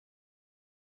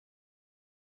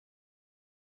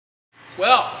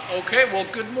Well, okay, well,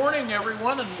 good morning,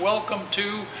 everyone, and welcome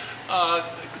to,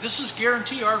 this is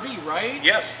Guaranty RV, right?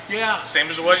 Yes. Yeah. Same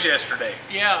as it was yesterday.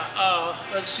 Yeah,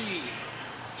 let's see.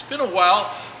 It's been a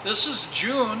while. This is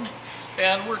June,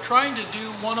 and we're trying to do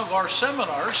one of our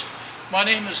seminars. My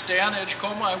name is Dan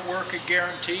Edgecombe. I work at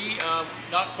Guaranty.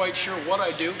 Not quite sure what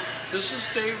I do. This is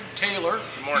Dave Taylor.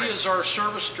 Good morning. He is our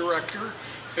service director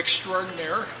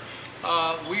extraordinaire.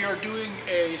 We are doing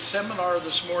a seminar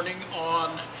this morning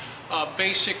on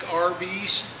basic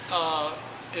RVs.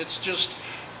 It's just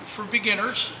for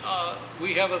beginners.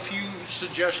 We have a few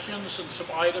suggestions and some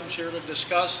items here to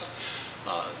discuss.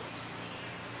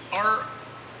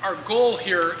 Our goal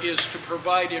here is to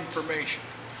provide information.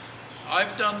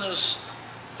 I've done this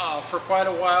for quite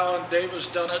a while, and Dave has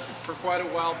done it for quite a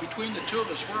while. Between the two of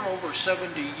us, we're over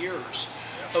 70 years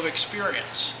of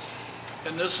experience.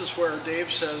 And this is where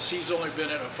Dave says he's only been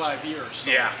in it 5 years. So.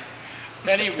 Yeah.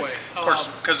 Anyway. Of course,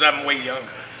 because I'm way younger.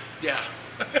 Yeah.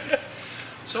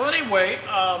 So anyway,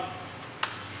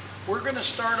 we're going to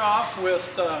start off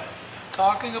with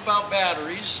talking about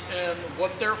batteries and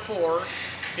what they're for.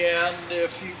 And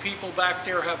if you people back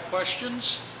there have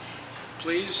questions,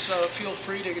 please feel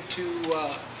free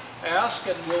to ask,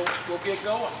 and we'll get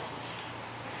going.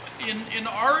 In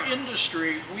our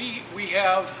industry, we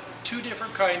have two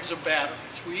different kinds of batteries.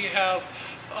 We have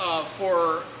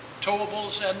for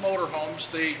towables and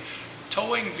motorhomes, the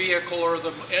towing vehicle or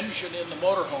the engine in the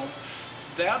motorhome.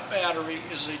 That battery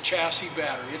is a chassis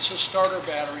battery. It's a starter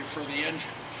battery for the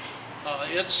engine.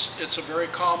 It's a very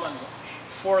common one.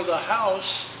 For the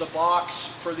house, the box,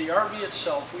 for the RV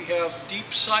itself, we have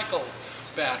deep cycle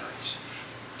batteries.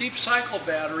 Deep cycle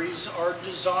batteries are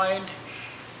designed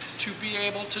to be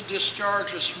able to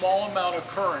discharge a small amount of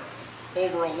current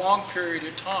over a long period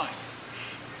of time.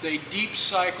 They deep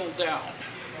cycle down,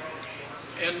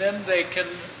 and then they can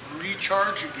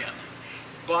recharge again.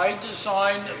 By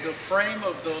design, the frame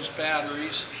of those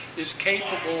batteries is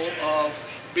capable of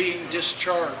being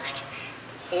discharged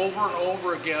over and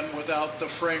over again without the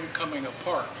frame coming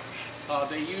apart.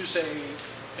 They use a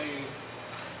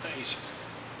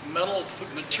metal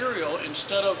material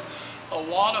instead of a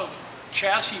lot of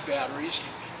chassis batteries.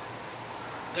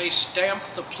 They stamp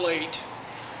the plate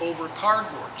over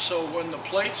cardboard, so when the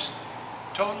plate's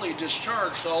totally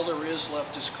discharged, all there is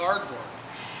left is cardboard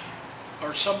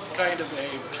or some kind of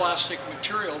a plastic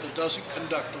material that doesn't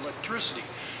conduct electricity.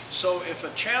 So if a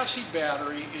chassis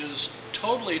battery is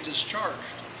totally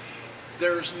discharged,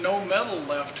 there's no metal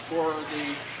left for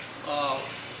the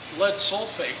lead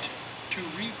sulfate to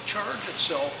recharge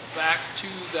itself back to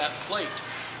that plate.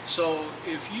 So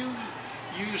if you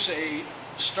use a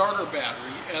starter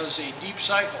battery as a deep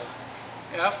cycle,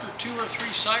 after 2 or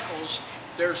 3 cycles,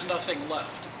 there's nothing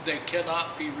left. They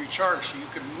cannot be recharged. So you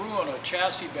can ruin a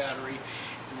chassis battery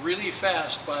really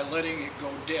fast by letting it go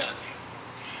dead.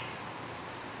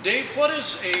 Dave, what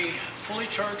is a fully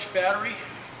charged battery?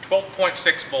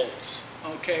 12.6 volts.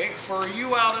 Okay, for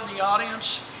you out in the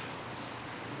audience,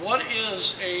 what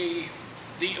is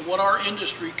what our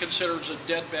industry considers a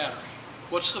dead battery?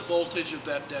 What's the voltage of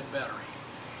that dead battery?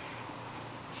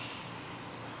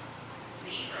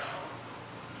 0.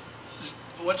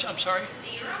 What's, I'm sorry?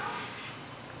 0?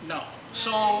 No.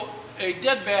 So a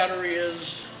dead battery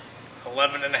is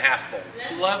 11.5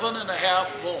 volts. 11.5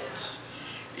 volts.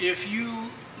 If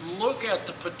you look at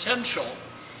the potential,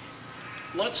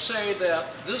 let's say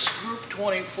that this Group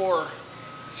 24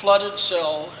 flooded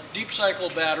cell deep cycle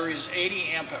battery is 80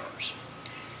 amp hours.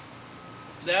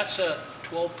 That's at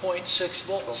 12.6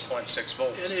 volts. 12.6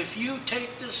 volts. And if you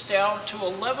take this down to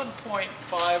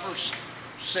 11.5 or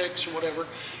 6 or whatever,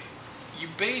 you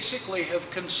basically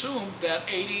have consumed that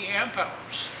 80 amp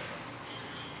hours.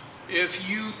 If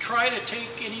you try to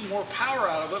take any more power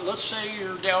out of it, let's say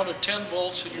you're down to 10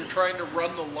 volts and you're trying to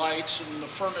run the lights and the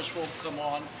furnace won't come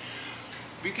on,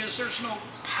 because there's no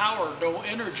power, no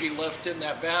energy left in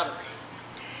that battery.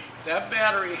 That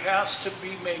battery has to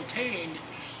be maintained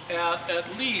at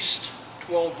least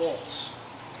 12 volts.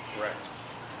 Correct.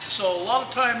 So a lot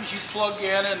of times you plug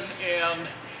in and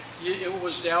it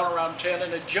was down around 10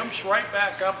 and it jumps right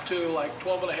back up to like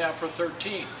 12.5 or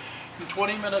 13. And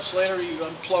 20 minutes later you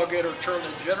unplug it or turn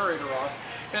the generator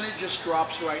off and it just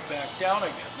drops right back down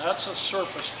again. That's a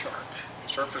surface charge.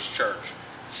 Surface charge.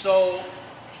 So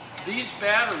these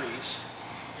batteries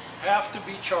have to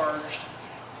be charged.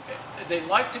 They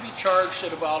like to be charged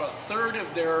at about 1/3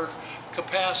 of their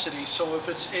capacity. So if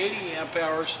it's 80 amp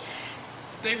hours,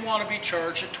 they want to be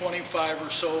charged at 25 or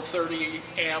so, 30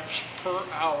 amps per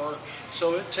hour.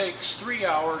 So it takes 3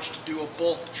 hours to do a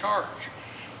bulk charge.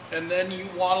 And then you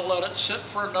want to let it sit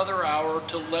for another hour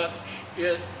to let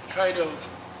it kind of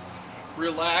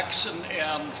relax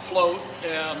and float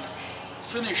and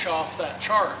finish off that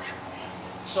charge.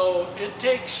 So it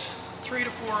takes 3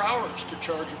 to 4 hours to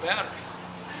charge a battery.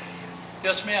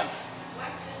 Yes, ma'am.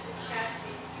 What does the chassis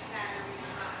battery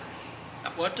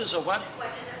run? What does a what?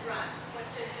 What does it run? What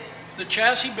does it The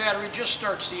chassis battery just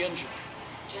starts the engine.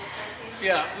 just starts the engine?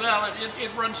 Yeah, well,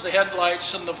 it runs the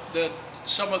headlights and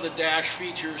some of the dash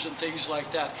features and things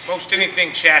like that. Most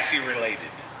anything chassis related.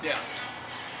 Yeah.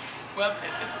 Well,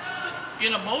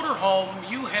 in a motorhome,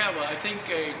 you have, I think,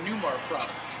 a Newmar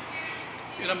product.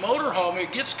 In a motorhome,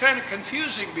 it gets kind of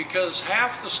confusing because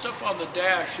half the stuff on the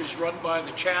dash is run by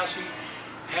the chassis,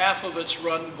 half of it's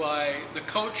run by the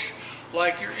coach.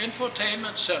 Like your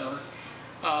infotainment center,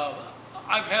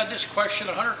 I've had this question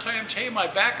 100 times, hey, my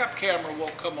backup camera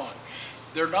won't come on.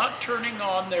 They're not turning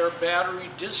on their battery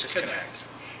disconnect.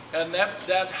 And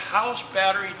that house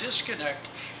battery disconnect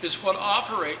is what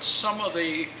operates some of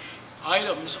the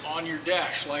items on your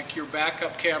dash, like your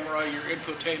backup camera, your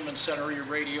infotainment center, your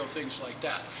radio, things like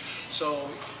that.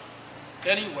 So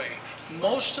anyway,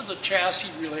 most of the chassis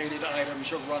related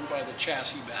items are run by the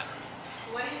chassis battery.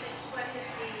 What is it? What is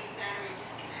the battery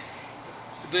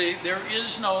disconnect? There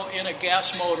is no, in a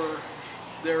gas motor,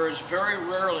 there is very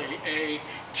rarely a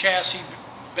chassis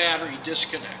battery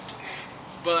disconnect.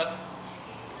 But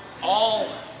all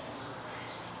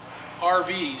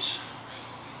RVs,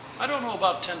 I don't know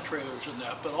about tent trailers in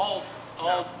that, but all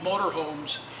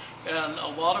motorhomes and a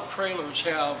lot of trailers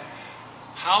have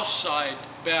house side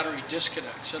battery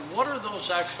disconnects. And what are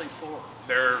those actually for?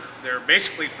 They're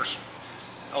basically for,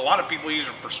 a lot of people use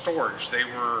them for storage. They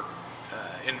were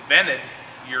invented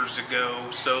years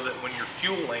ago so that when you're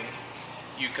fueling,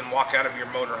 you can walk out of your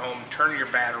motorhome, turn your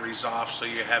batteries off so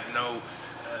you have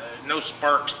no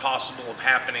sparks possible of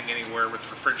happening anywhere with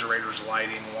refrigerators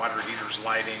lighting, water heaters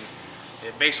lighting.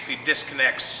 It basically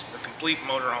disconnects the complete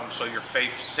motorhome so you're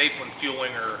safe when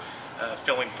fueling or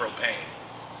filling propane.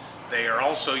 They are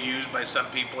also used by some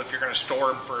people, if you're going to store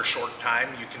them for a short time,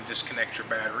 you can disconnect your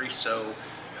battery. So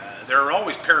there are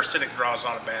always parasitic draws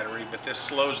on a battery, but this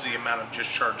slows the amount of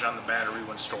discharge on the battery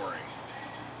when storing.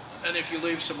 And if you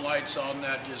leave some lights on,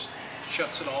 that just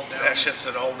shuts it all down. That shuts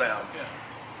it all down. Yeah.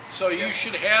 So you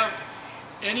should have,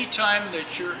 any time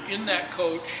that you're in that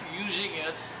coach, using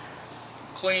it,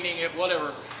 cleaning it,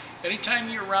 whatever, anytime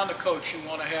you're around the coach, you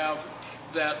want to have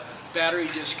that battery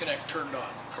disconnect turned on.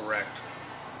 Correct.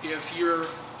 If you're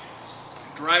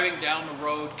driving down the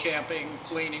road, camping,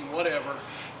 cleaning, whatever,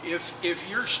 if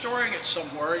you're storing it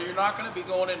somewhere and you're not going to be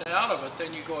going in and out of it,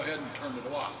 then you go ahead and turn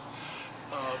it off.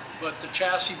 But the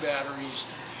chassis batteries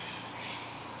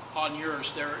on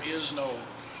yours, there is no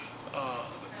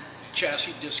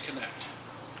chassis disconnect.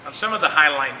 On some of the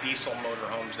Highline diesel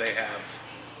motorhomes, they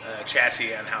have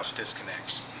chassis and house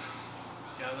disconnects.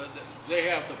 Yeah, they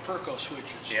have the Perco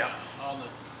switches. Yeah. On the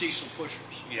diesel pushers.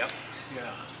 Yep.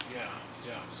 Yeah.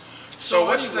 So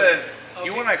what's anyway, you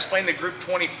okay. want to explain the Group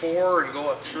 24 and go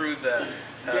up through the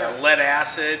Yeah. lead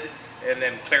acid and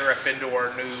then clear up into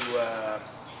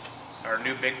our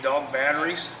new big dog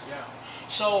batteries? Yeah.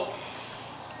 So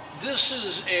this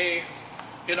is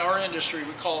in our industry,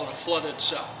 we call it a flooded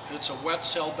cell. It's a wet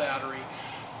cell battery.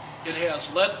 It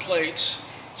has lead plates,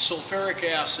 sulfuric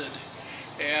acid,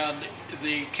 and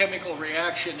the chemical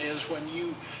reaction is when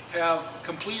you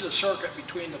complete a circuit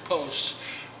between the posts,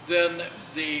 then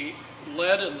the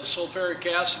lead and the sulfuric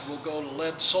acid will go to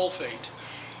lead sulfate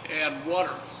and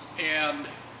water. And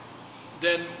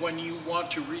then when you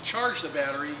want to recharge the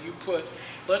battery, you put,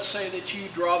 let's say that you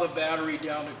draw the battery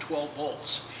down to 12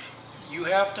 volts. You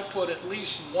have to put at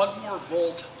least 1 more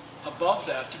volt above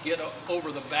that to get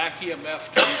over the back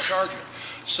EMF to recharge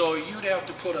it. So you'd have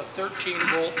to put a 13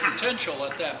 volt potential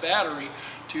at that battery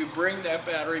to bring that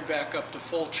battery back up to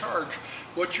full charge.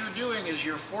 What you're doing is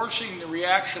you're forcing the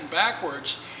reaction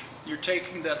backwards. You're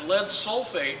taking that lead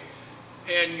sulfate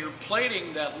and you're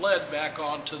plating that lead back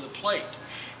onto the plate.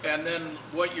 And then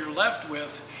what you're left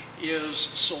with is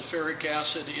sulfuric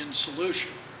acid in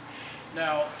solution.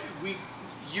 Now,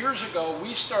 years ago,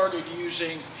 we started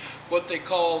using what they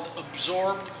called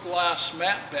absorbed glass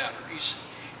mat batteries.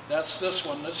 That's this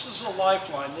one. This is a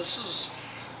Lifeline. This is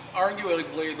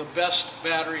arguably the best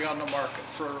battery on the market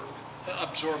for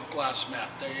absorbed glass mat.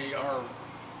 They are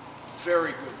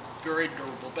very good, very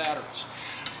durable batteries.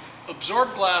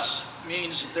 Absorbed glass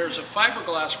means that there's a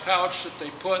fiberglass pouch that they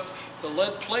put the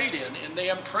lead plate in, and they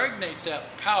impregnate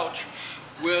that pouch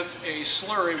with a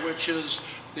slurry, which is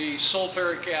the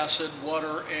sulfuric acid,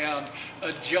 water, and a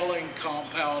gelling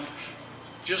compound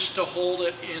just to hold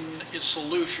it in its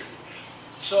solution.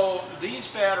 So these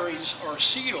batteries are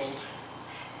sealed,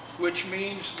 which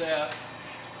means that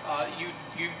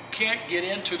You can't get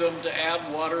into them to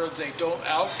add water. They don't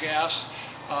outgas.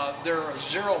 They're a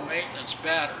zero maintenance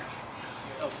battery.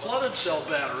 A flooded cell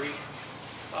battery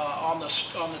on the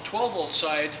 12-volt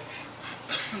side,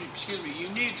 excuse me, you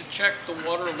need to check the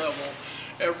water level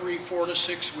every 4 to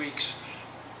 6 weeks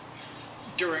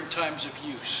during times of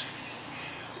use.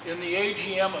 In the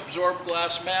AGM absorbed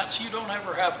glass mats, you don't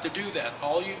ever have to do that.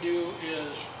 All you do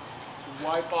is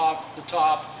wipe off the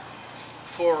top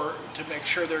to make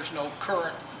sure there's no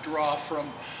current draw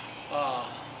from,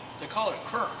 they call it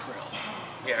current trail.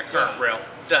 Yeah, current rail.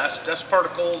 Dust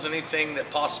particles, anything that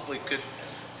possibly could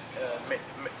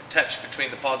touch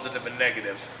between the positive and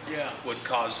negative would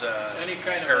cause any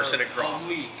kind parasitic of draw. a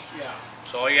leak. Yeah.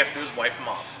 So all you have to do is wipe them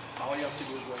off. All you have to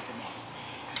do is wipe them off.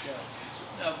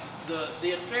 Yeah.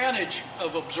 The advantage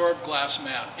of absorbed glass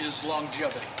mat is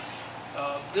longevity.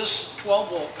 This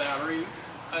 12-volt battery,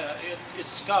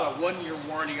 it's got a 1-year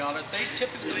warranty on it. They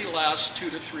typically last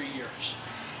 2 to 3 years.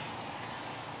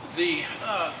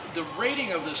 The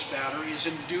rating of this battery is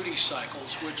in duty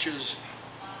cycles, which is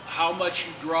how much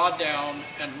you draw down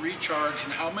and recharge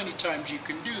and how many times you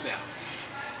can do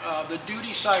that. The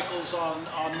duty cycles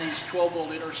on these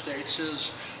 12-volt interstates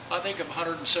is, I think, of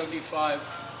 175,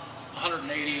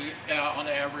 180 on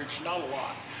average, not a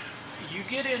lot. You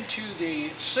get into the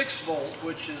 6-volt,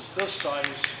 which is this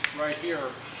size right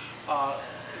here,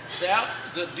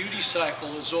 the duty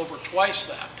cycle is over twice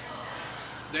that.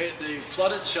 The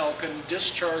flooded cell can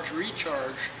discharge,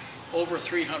 recharge over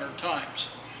 300 times.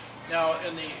 Now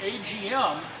in the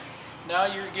AGM, now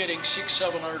you're getting 600,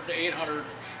 700, 800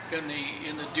 in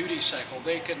the duty cycle.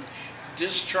 They can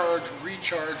discharge,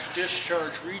 recharge,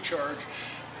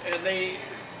 and they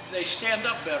stand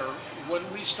up better. When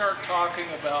we start talking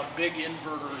about big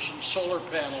inverters and solar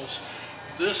panels,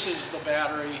 this is the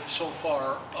battery so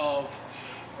far of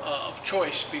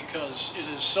choice because it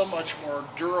is so much more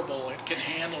durable. It can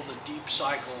handle the deep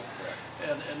cycle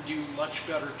and do a much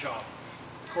better job.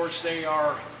 Of course, they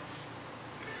are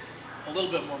a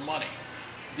little bit more money.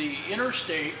 The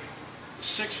interstate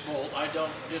 6-volt, I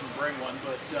didn't bring one,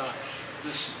 but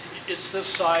it's this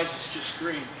size. It's just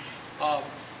green.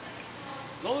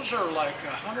 Those are like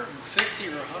 150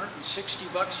 or 160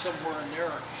 bucks somewhere in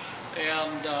there,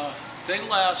 and they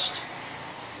last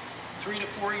 3 to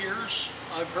 4 years.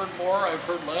 I've heard more, I've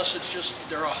heard less. It's just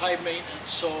they're a high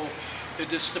maintenance, so it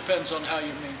just depends on how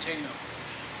you maintain them.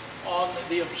 On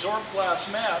the absorbed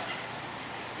glass mat,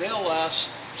 they'll last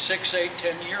 6, 8,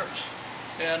 10 years,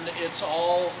 and it's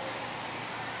all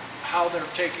how they're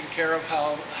taken care of,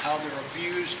 how they're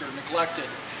abused or neglected.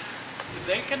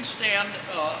 They can stand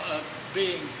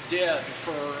being dead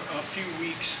for a few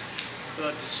weeks,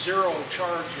 but zero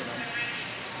charge in them.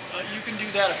 You can do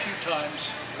that a few times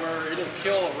where it'll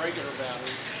kill a regular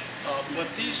battery. But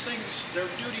these things, their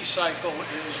duty cycle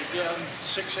is again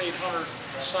 600, 800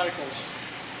 cycles.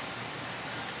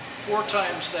 4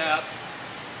 times that,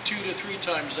 2 to 3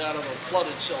 times that of a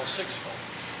flooded cell 6-volt.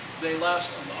 They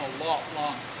last a lot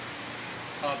longer.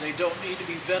 They don't need to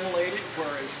be ventilated,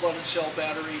 where a flooded cell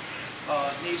battery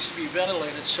needs to be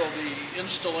ventilated, so the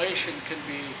installation can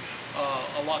be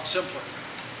a lot simpler.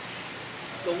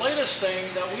 The latest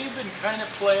thing that we've been kind of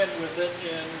playing with it,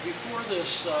 and before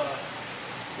this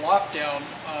lockdown,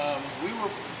 we were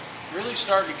really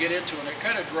starting to get into it. It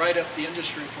kind of dried up the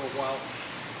industry for a while,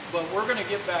 but we're going to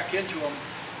get back into them.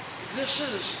 This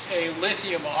is a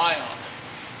lithium ion,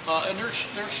 and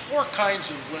there's 4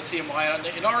 kinds of lithium ion.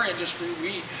 In our industry,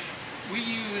 we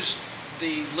use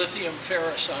the lithium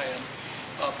ferrous ion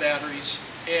batteries,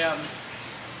 and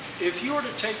if you were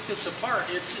to take this apart,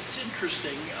 it's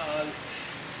interesting.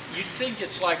 You'd think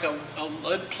it's like a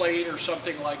lead plate or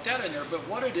something like that in there, but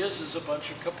what it is a bunch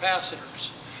of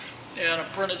capacitors and a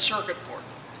printed circuit board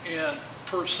and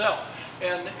per cell.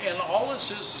 And all this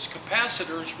is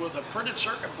capacitors with a printed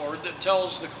circuit board that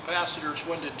tells the capacitors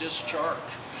when to discharge.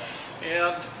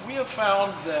 And we have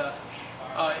found that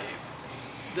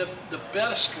the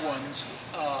best ones,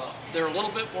 they're a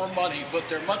little bit more money, but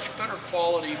they're much better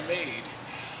quality made.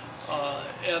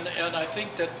 And I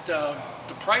think that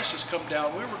the price has come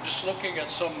down. We were just looking at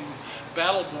some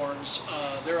Battleborns.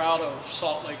 They're out of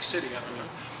Salt Lake City, I believe.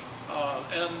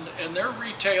 And they're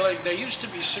retailing, they used to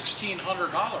be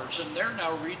 $1,600, and they're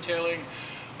now retailing,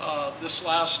 this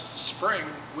last spring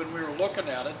when we were looking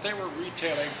at it, they were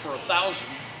retailing for $1,000.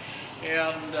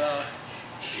 And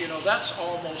you know, that's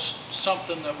almost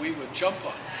something that we would jump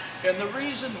on. And the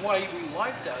reason why we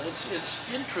like that,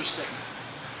 it's interesting.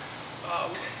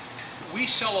 We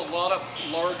sell a lot of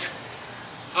large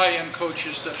high-end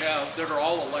coaches that are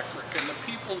all electric, and the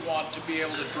people want to be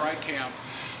able to dry camp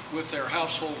with their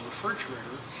household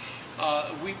refrigerator.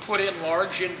 we put in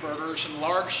large inverters and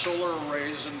large solar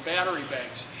arrays and battery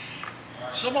banks.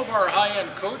 Some of our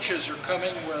high-end coaches are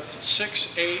coming with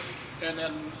 6, 8, and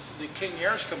then the King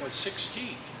Airs come with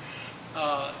 16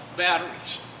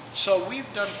 batteries. So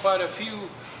we've done quite a few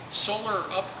solar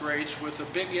upgrades with a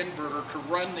big inverter to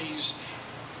run these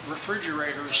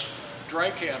refrigerators dry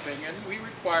camping, and we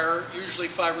require usually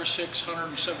 5 or 6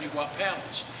 170-watt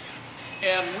panels.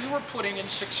 And we were putting in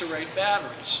 6 or 8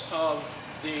 batteries of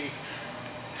the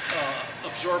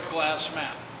absorbed glass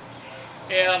mat.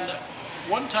 And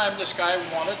one time this guy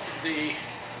wanted the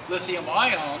lithium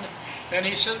ion, and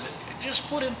he said, just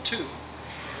put in 2,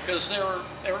 because they were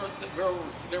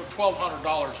 $1,200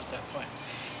 at that point.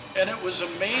 And it was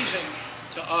amazing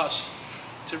to us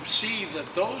to see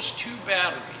that those 2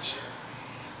 batteries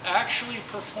actually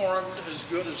performed as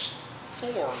good as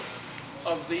 4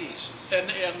 of these.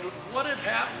 And what had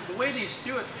happened, the way these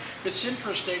do it, it's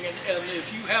interesting. And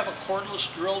if you have a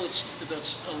cordless drill that's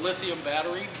a lithium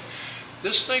battery,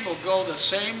 this thing will go the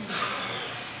same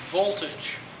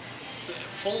voltage,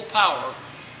 full power,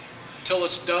 till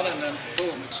it's done, and then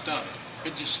boom, it's done.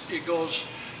 It goes,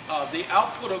 the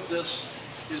output of this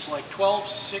is like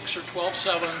 12.6 or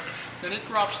 12.7, then it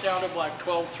drops down to like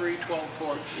 12.3,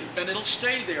 12.4, and it'll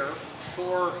stay there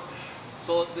for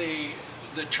the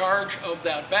charge of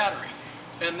that battery.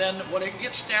 And then when it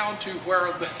gets down to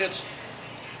where it's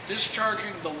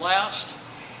discharging the last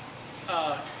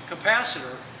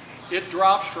capacitor, it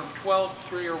drops from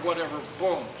 12.3 or whatever,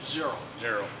 boom, 0.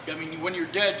 I mean, when you're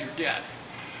dead, you're dead.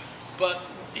 But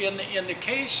in the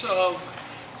case of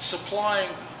supplying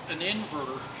an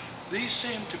inverter, these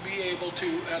seem to be able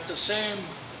to, at the same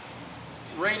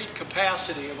rated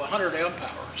capacity of 100 amp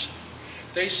hours,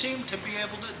 they seem to be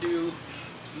able to do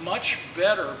much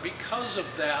better because of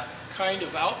that kind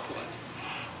of output,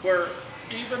 where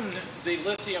even the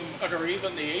lithium, or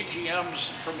even the AGMs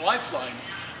from Lifeline,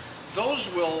 those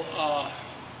will,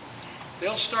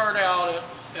 they'll start out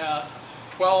at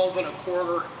 12 and a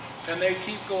quarter, and they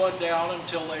keep going down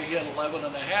until they hit 11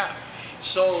 and a half.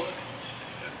 So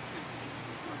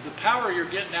the power you're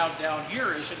getting out down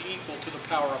here isn't equal to the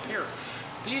power up here.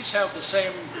 These have the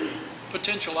same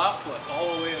potential output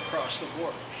all the way across the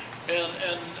board.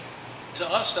 And to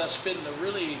us, that's been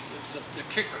the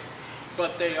kicker.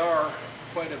 But they are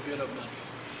quite a bit of money.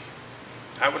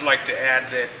 I would like to add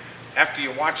that after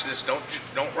you watch this,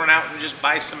 don't run out and just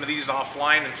buy some of these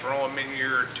offline and throw them in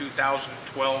your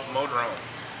 2012 motorhome.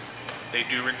 They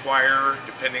do require,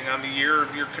 depending on the year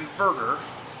of your converter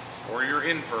or your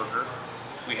inverter,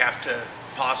 we have to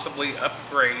possibly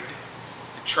upgrade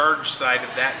the charge side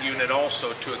of that unit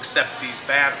also to accept these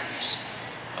batteries.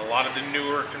 A lot of the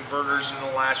newer converters in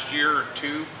the last year or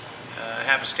 2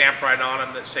 have a stamp right on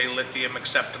them that say lithium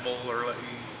acceptable or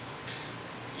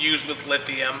used with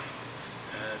lithium.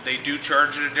 They do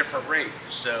charge at a different rate,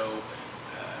 so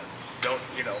don't,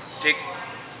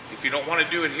 if you don't want to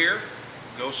do it here,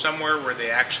 go somewhere where they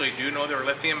actually do know their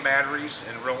lithium batteries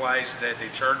and realize that they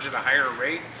charge at a higher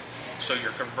rate, so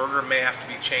your converter may have to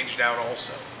be changed out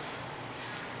also.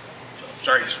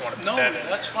 Sorry, I just want to put that in. No,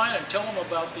 that's fine, and tell them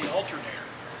about the alternator,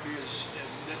 because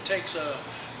it takes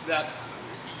that,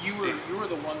 you were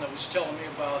the one that was telling me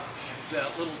about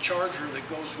that little charger that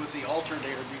goes with the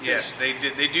alternator. Because yes, they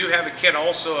do have a kit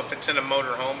also if it's in a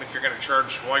motorhome, if you're going to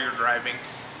charge while you're driving.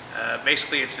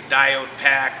 Basically, it's a diode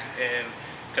pack and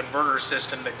converter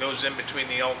system that goes in between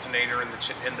the alternator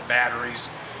and the batteries.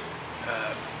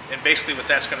 And basically what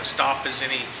that's going to stop is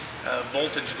any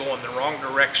voltage going the wrong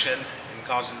direction and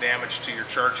causing damage to your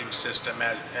charging system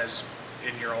as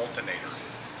in your alternator.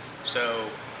 So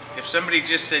if somebody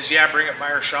just says, yeah, bring it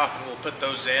by our shop and we'll put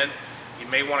those in, you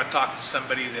may want to talk to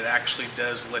somebody that actually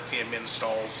does lithium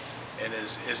installs and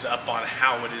is up on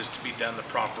how it is to be done the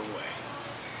proper way.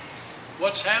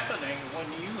 What's happening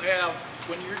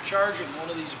when you're charging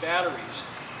one of these batteries,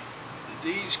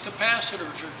 these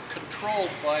capacitors are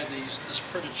controlled by this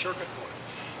printed circuit board.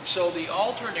 So the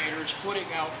alternator is putting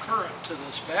out current to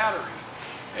this battery,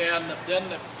 and then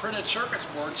the printed circuit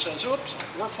board says, oops,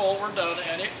 we're full, we're done,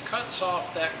 and it cuts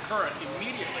off that current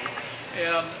immediately.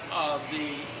 And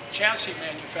the chassis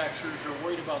manufacturers are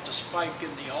worried about the spike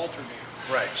in the alternator.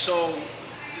 Right. So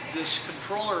this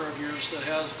controller of yours that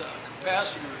has the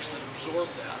capacitors that absorb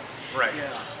that. Right.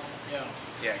 Yeah.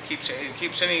 Yeah, it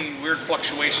keeps any weird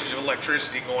fluctuations of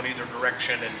electricity going either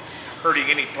direction and hurting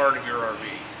any part of your RV.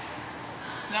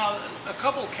 Now, a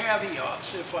couple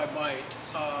caveats, if I might.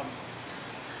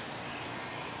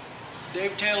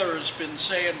 Dave Taylor has been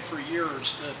saying for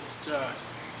years that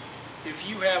if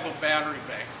you have a battery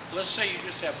bank, let's say you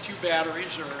just have 2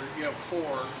 batteries or you have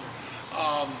 4,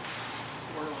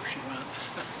 wherever she went.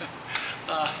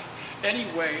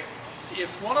 Anyway,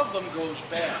 if one of them goes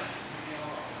bad,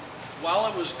 while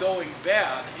it was going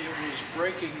bad, it was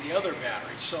breaking the other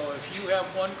battery. So if you have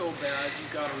one go bad, you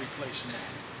got to replace them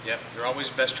all. Yep, you're always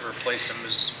best to replace them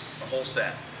as a whole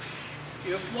set.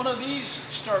 If one of these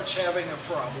starts having a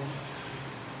problem,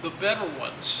 the better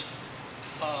ones,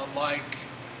 like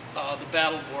the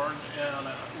Battleborn, and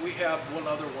we had one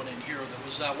other one in here that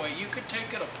was that way. You could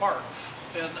take it apart,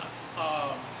 and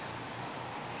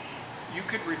you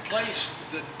could replace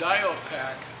the diode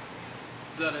pack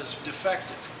that is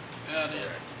defective, and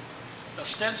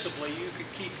ostensibly you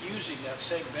could keep using that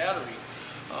same battery.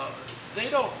 They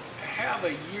don't have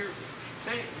a year.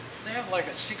 They have like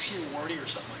a 6-year warranty or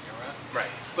something like that, right?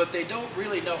 Right. But they don't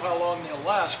really know how long they'll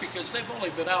last because they've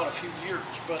only been out a few years.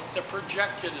 But the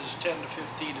projected is 10 to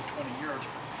 15 to 20 years.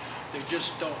 They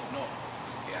just don't know.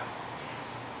 Yeah.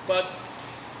 But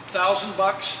 $1,000,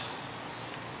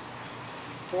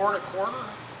 4 1/4,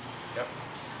 Yep.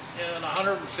 and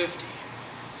 150.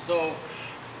 So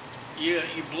you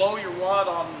blow your wad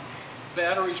on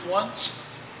batteries once,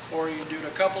 or you do it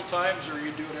a couple times, or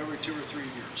you do it every 2 or 3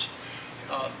 years.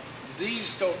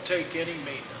 These don't take any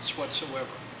maintenance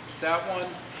whatsoever. That one,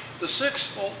 the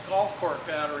 6-volt golf cart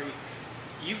battery,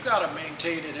 you've got to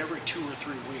maintain it every 2 or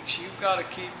 3 weeks. You've got to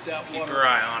keep that Keep water. your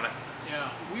eye on it. Yeah,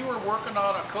 we were working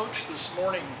on a coach this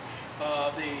morning.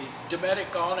 The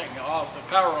Dometic awning, the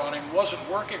power awning, wasn't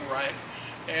working right,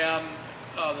 and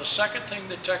the second thing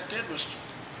the tech did was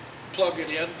plug it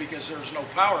in because there was no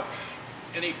power,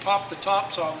 and he popped the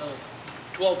tops on the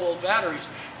 12-volt batteries,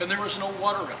 and there was no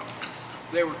water in them.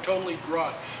 They were totally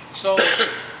dry. So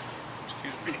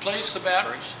replace the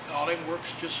batteries, the awning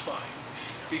works just fine,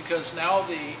 because now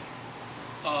the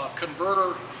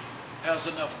converter has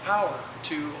enough power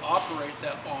to operate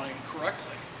that awning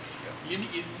correctly.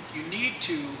 You need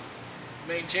to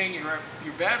maintain your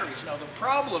batteries. Now the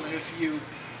problem, if you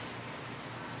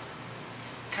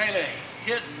kind of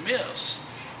hit and miss,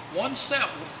 once that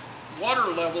water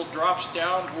level drops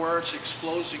down to where it's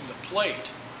exposing the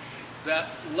plate, that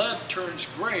lead turns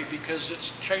gray because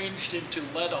it's changed into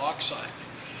lead oxide.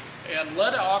 And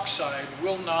lead oxide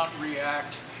will not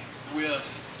react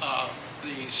with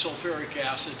the sulfuric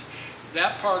acid.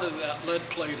 That part of that lead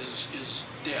plate is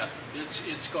dead.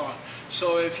 It's gone.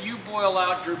 So if you boil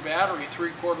out your battery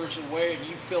 3/4 away and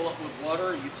you fill it with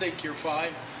water, you think you're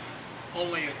fine,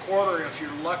 only 1/4, if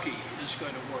you're lucky, is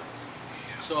going to work.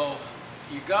 So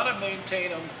you got to maintain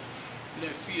them. And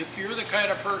if you're the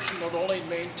kind of person that only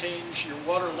maintains your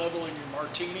water level in your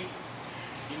martini,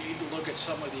 you need to look at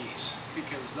some of these,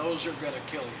 because those are going to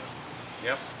kill you.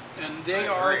 Yep. And they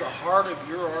are the heart of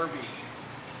your RV.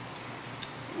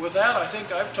 With that, I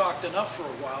think I've talked enough for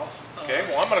a while. Okay,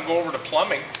 well, I'm going to go over to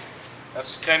plumbing.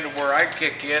 That's kind of where I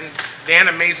kick in. Dan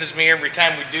amazes me every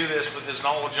time we do this with his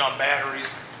knowledge on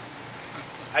batteries.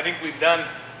 I think we've done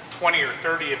 20 or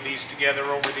 30 of these together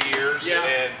over the years,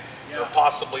 or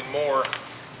possibly more,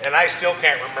 and I still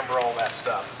can't remember all that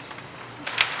stuff.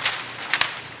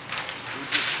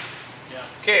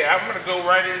 Okay, I'm going to go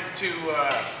right into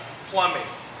plumbing.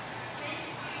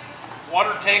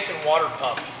 Water tank and water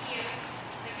pump.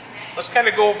 Let's kind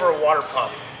of go over a water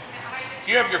pump. If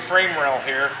you have your frame rail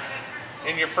here,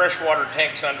 and your freshwater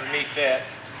tank's underneath that,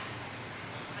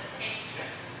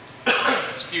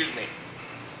 excuse me,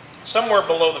 somewhere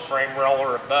below the frame rail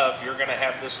or above, you're going to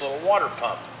have this little water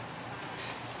pump.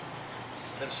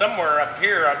 Then somewhere up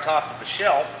here on top of the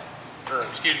shelf, or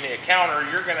excuse me, a counter,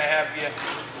 you're going to have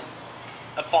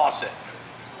a faucet.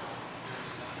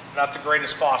 Not the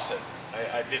greatest faucet.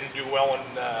 I didn't do well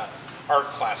in art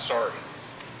class, sorry.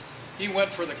 He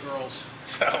went for the girls.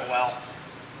 So, well.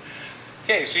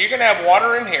 Okay, so you're going to have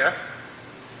water in here.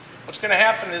 What's going to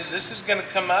happen is this is going to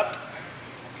come up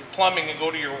your plumbing and go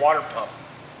to your water pump.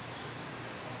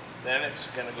 Then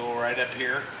it's going to go right up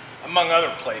here. Among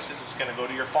other places, it's going to go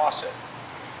to your faucet.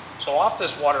 So off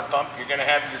this water pump, you're going to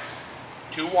have your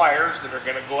 2 wires that are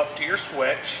going to go up to your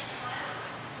switch.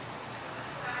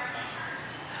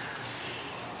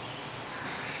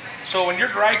 So when you're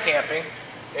dry camping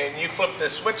and you flip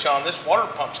this switch on, this water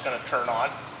pump's going to turn on.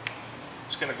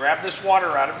 It's going to grab this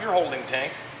water out of your holding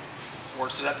tank,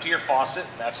 force it up to your faucet,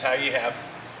 and that's how you have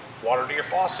water to your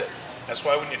faucet. That's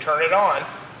why when you turn it on,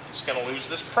 it's going to lose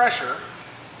this pressure,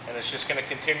 and it's just going to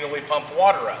continually pump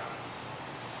water up.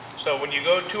 So when you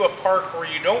go to a park where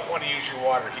you don't want to use your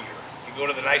water heater, you go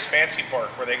to the nice fancy park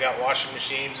where they got washing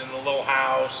machines in the little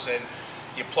house, and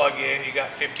you plug in, you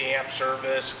got 50 amp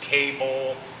service,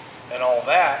 cable, and all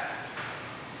that.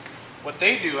 What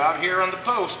they do out here on the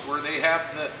post where they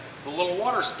have the little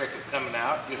water spigot coming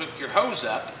out, you hook your hose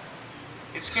up,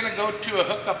 It's going to go to a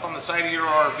hookup on the side of your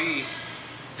RV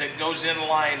that goes in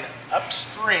line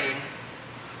upstream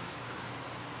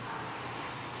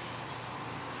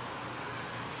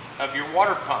of your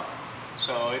water pump.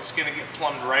 So it's going to get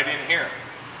plumbed right in here.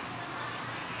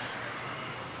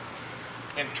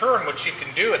 In turn, what you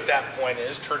can do at that point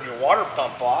is turn your water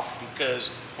pump off, because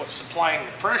what's supplying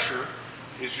the pressure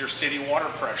is your city water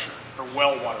pressure, or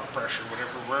well water pressure,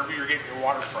 wherever you're getting your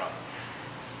water from.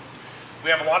 We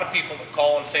have a lot of people that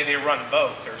call and say they run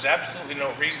both. There's absolutely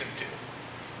no reason to.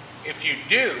 If you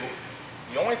do,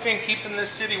 the only thing keeping this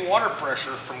city water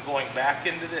pressure from going back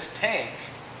into this tank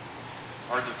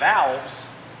are the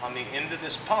valves on the end of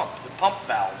this pump, the pump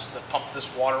valves that pump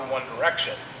this water one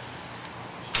direction.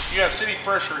 If you have city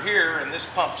pressure here and this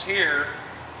pump's here,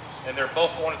 and they're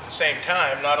both going at the same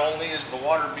time, not only is the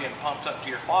water being pumped up to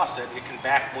your faucet, it can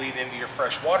back bleed into your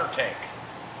fresh water tank.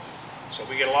 So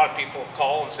we get a lot of people that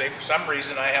call and say, for some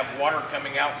reason I have water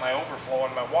coming out my overflow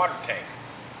in my water tank.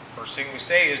 First thing we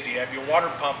say is, do you have your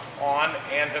water pump on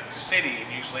and hooked to city?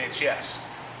 And usually it's yes.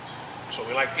 So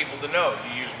we like people to know,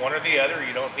 you use one or the other,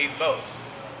 you don't need both.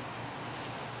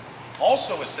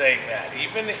 Also is saying that,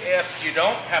 even if you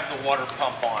don't have the water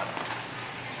pump on,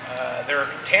 there are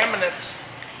contaminants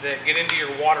that get into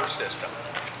your water system.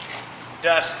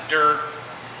 Dust, dirt,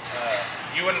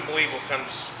 you wouldn't believe what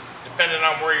comes, depending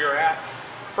on where you're at.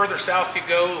 Further south you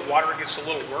go, the water gets a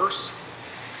little worse.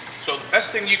 So the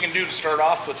best thing you can do to start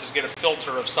off with is get a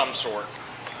filter of some sort.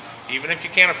 Even if you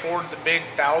can't afford the big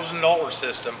 $1,000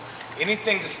 system,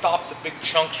 anything to stop the big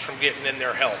chunks from getting in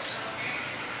there helps.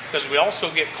 Because we also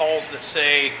get calls that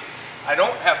say, I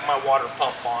don't have my water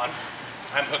pump on,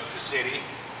 I'm hooked to city,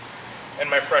 and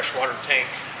my freshwater tank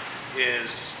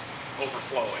is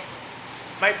overflowing.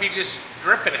 Might be just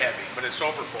dripping heavy, but it's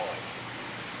overflowing.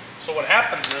 So what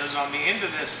happens is, on the end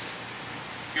of this,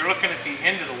 if you're looking at the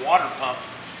end of the water pump,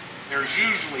 there's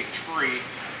usually 3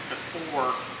 to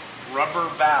 4 rubber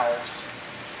valves,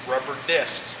 rubber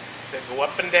discs, that go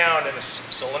up and down in a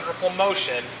cylindrical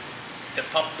motion to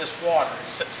pump this water.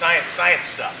 It's science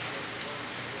stuff.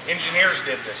 Engineers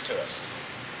did this to us.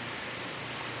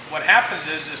 What happens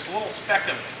is, this little speck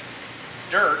of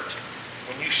dirt,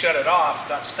 when you shut it off,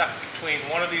 got stuck between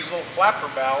one of these little flapper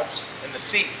valves and the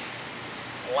seat,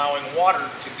 allowing water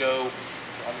to go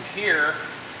from here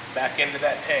back into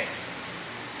that tank.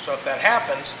 So if that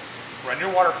happens, run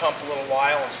your water pump a little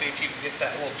while and see if you can get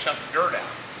that little chunk of dirt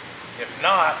out. If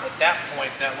not, at that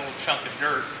point, that little chunk of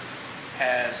dirt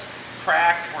has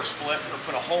cracked or split or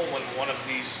put a hole in one of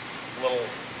these little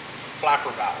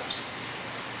flapper valves.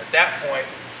 At that point,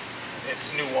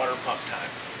 it's new water pump time.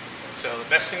 So the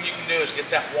best thing you can do is get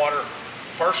that water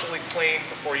partially cleaned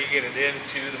before you get it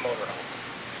into the motorhome.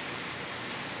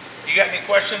 You got any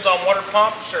questions on water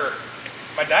pumps? Or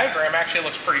my diagram actually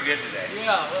looks pretty good today.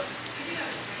 Yeah.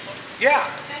 Yeah.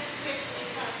 That switch you're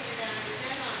talking about, is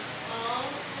that on all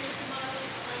makes and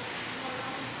models, like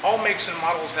motorhomes? All makes and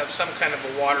models have some kind of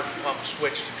a water pump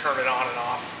switch to turn it on and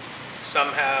off. Some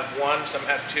have 1, some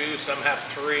have 2, some have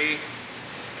 3.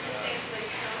 The same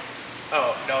place though?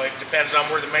 Oh, no, it depends on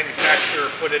where the manufacturer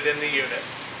put it in the unit.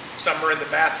 Some are in the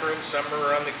bathroom, some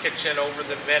are on the kitchen over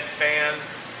the vent fan,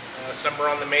 some are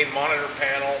on the main monitor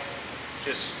panel,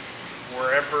 just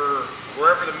wherever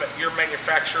your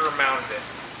manufacturer mounted it.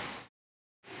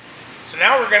 So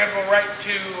now we're going to go right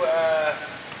to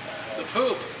The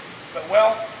poop. But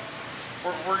well,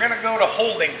 we're going to go to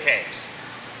holding tanks.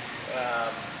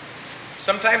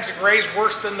 Sometimes the gray is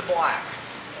worse than the black.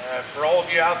 For all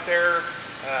of you out there,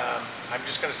 I'm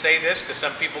just going to say this because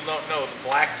some people don't know. The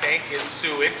black tank is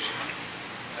sewage.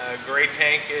 Gray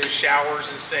tank is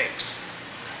showers and sinks.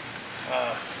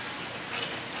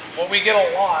 What we get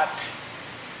a lot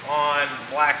on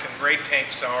black and gray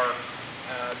tanks are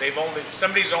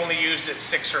somebody's only used it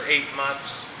 6 or 8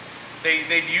 months.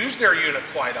 They've used their unit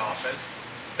quite often,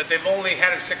 but they've only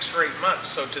had it 6 or 8 months,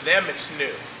 so to them it's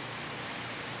new.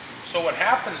 So what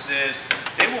happens is,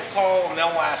 they will call and they'll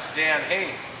ask Dan,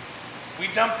 hey, we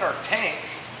dumped our tank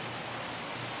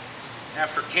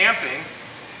after camping,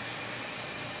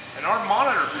 and our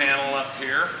monitor panel up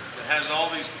here that has all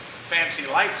these fancy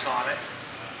lights on it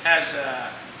has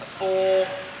a full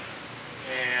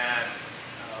and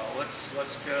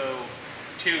let's go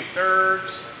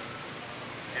 2/3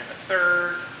 and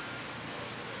 1/3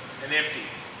 and empty.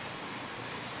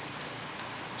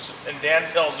 So, and Dan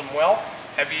tells them, well,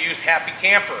 have you used Happy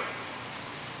Camper?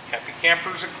 Happy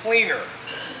Camper is a cleaner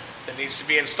that needs to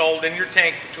be installed in your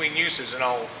tank between uses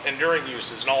and during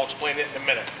uses, and I'll explain it in a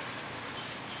minute.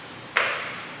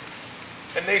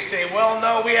 And they say, well,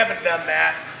 no, we haven't done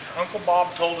that. Uncle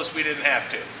Bob told us we didn't have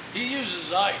to. He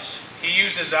uses ice. He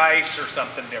uses ice or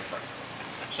something different.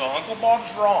 So Uncle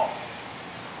Bob's wrong.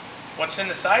 What's in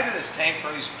the side of this tank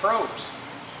are these probes.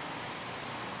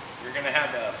 You're going to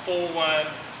have a full one,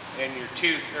 and your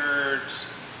 2/3,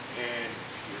 and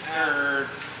your third,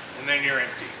 and then you're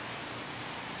empty.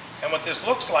 And what this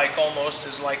looks like almost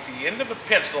is like the end of a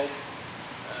pencil,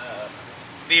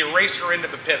 the eraser end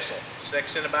of a pencil.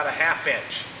 Sticks in about a 1/2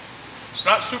 inch. It's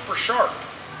not super sharp.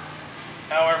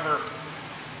 However,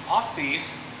 off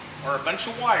these are a bunch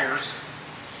of wires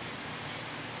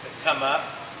that come up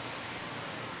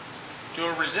to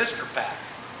a resistor pack.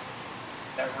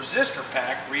 That resistor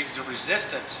pack reads the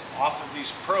resistance off of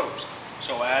these probes.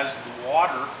 So as the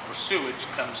water or sewage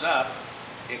comes up,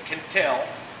 it can tell,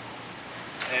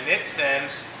 and it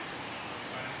sends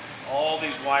all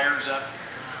these wires up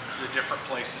to the different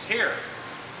places here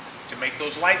to make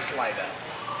those lights light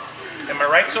up. Am I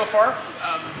right so far?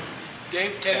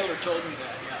 Dave Taylor told me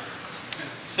that, yeah.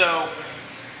 So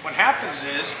what happens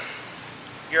is,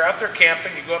 you're out there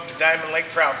camping, you go up to Diamond Lake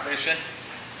trout fishing,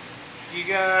 you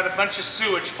got a bunch of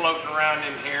sewage floating around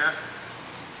in here,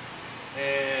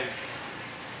 and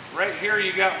right here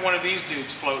you got one of these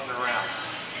dudes floating around.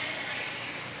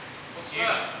 What's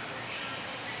that?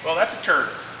 Well, that's a turd.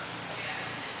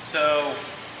 So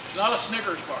It's not a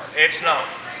Snickers bar. it's not.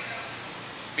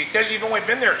 Because you've only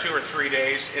been there 2 or 3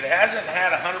 days, it hasn't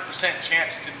had a 100%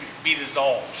 chance to be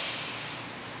dissolved.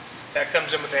 That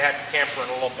comes in with the happy camper in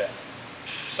a little bit.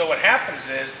 So what happens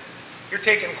is, you're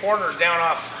taking corners down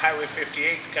off Highway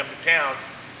 58 to come to town,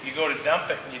 you go to dump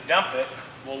it and you dump it.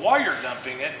 Well, while you're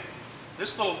dumping it,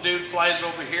 this little dude flies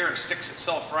over here and sticks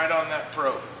itself right on that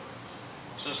probe.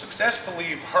 So successfully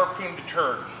you've harpooned a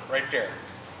turd right there.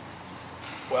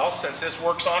 Well, since this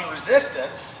works on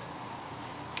resistance,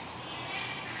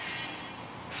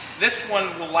 this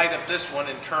one will light up this one,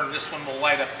 in turn this one will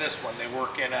light up this one. They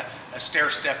work in a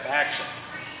stair-step action.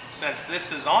 Since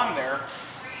this is on there,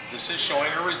 this is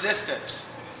showing a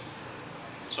resistance.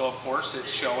 So of course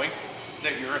it's showing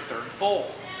that you're a third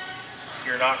full.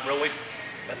 You're not really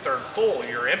a third full,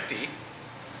 you're empty.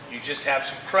 You just have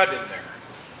some crud in there.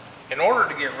 In order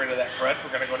to get rid of that crud, we're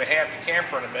going to go to Happy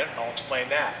Camper in a minute, and I'll explain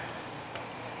that.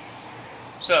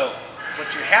 So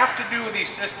what you have to do with these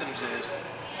systems is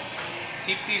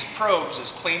keep these probes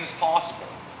as clean as possible.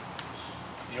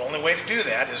 The only way to do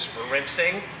that is for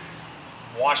rinsing,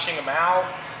 washing them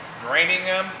out, draining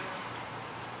them.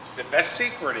 The best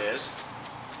secret is,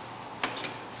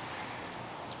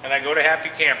 and I go to Happy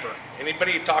Camper,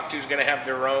 anybody you talk to is going to have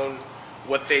their own,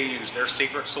 what they use, their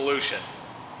secret solution.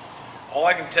 All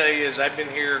I can tell you is I've been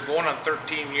here going on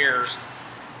 13 years,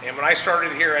 and when I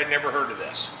started here I'd never heard of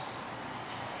this.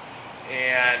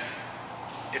 And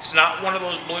it's not one of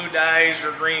those blue dyes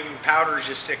or green powders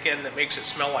you stick in that makes it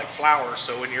smell like flowers,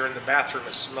 so when you're in the bathroom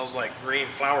it smells like green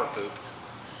flower poop.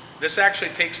 This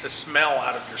actually takes the smell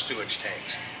out of your sewage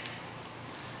tanks.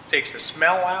 Takes the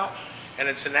smell out, and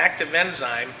it's an active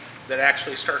enzyme that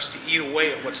actually starts to eat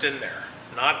away at what's in there.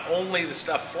 Not only the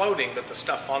stuff floating, but the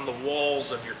stuff on the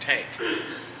walls of your tank.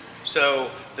 So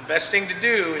the best thing to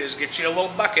do is get you a little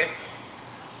bucket,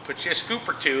 put you a scoop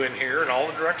or two in here, and all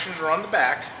the directions are on the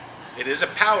back. It is a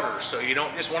powder, so you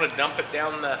don't just want to dump it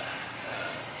down the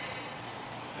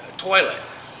toilet.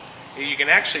 You can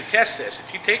actually test this.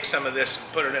 If you take some of this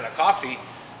and put it in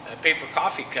a paper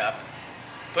coffee cup,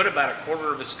 put about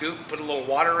 1/4 of a scoop, put a little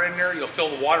water in there, you'll feel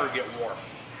the water get warm.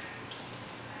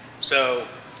 So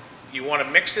you want to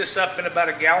mix this up in about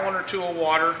 1 gallon or 2 of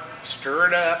water, stir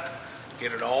it up,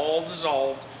 get it all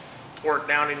dissolved, pour it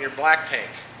down in your black tank.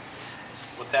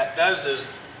 What that does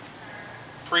is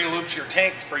pre-loops your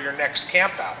tank for your next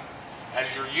camp out.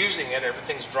 As you're using it,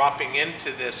 everything's dropping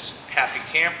into this Happy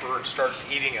Camper and starts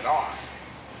eating it off.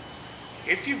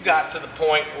 If you've got to the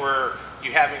point where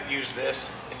you haven't used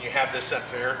this and you have this up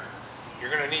there, you're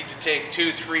going to need to take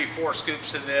 2, 3, 4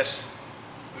 scoops of this,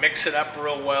 mix it up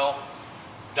real well,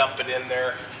 dump it in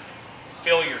there,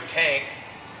 fill your tank,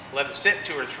 let it sit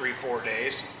 2 or 3, 4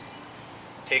 days,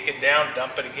 take it down,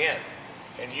 dump it again.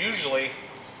 And usually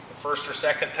the first or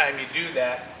second time you do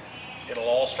that, it'll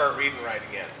all start reading right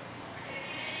again.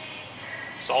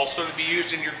 It's also to be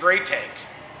used in your gray tank.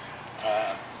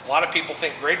 A lot of people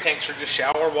think gray tanks are just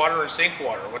shower water and sink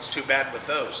water. What's too bad with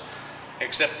those?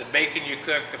 Except the bacon you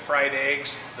cook, the fried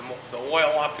eggs, the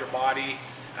oil off your body,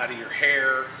 out of your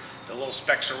hair, the little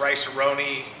specks of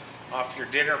rice-a-roni off your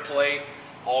dinner plate,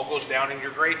 all goes down in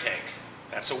your gray tank.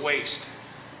 That's a waste.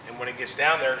 And when it gets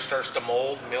down there, it starts to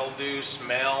mold, mildew,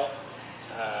 smell.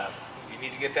 You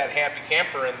need to get that Happy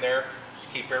Camper in there to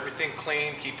keep everything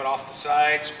clean, keep it off the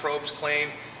sides, probes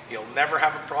clean. You'll never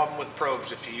have a problem with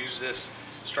probes if you use this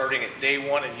starting at day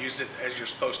one and use it as you're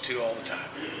supposed to all the time.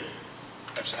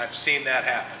 I've seen that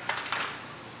happen.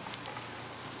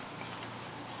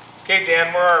 Okay,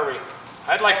 Dan, where are we?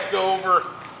 I'd like to go over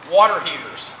water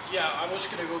heaters. Yeah, I was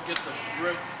gonna go get the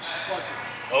red flusher.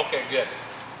 Okay, good.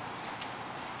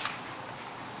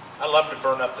 I love to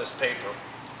burn up this paper.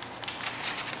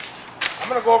 I'm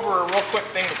going to go over a real quick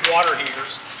thing with water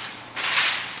heaters.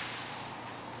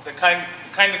 The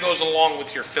kind of goes along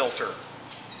with your filter.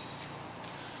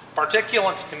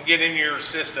 Particulates can get in your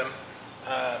system.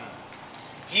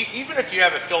 Even if you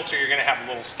have a filter, you're going to have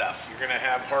little stuff. You're going to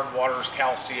have hard waters,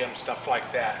 calcium, stuff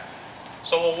like that.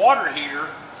 So a water heater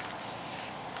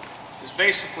is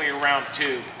basically a round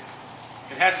tube.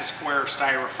 It has a square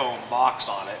styrofoam box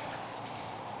on it.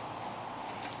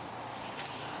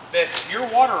 That your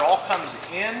water all comes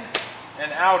in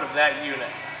and out of that unit.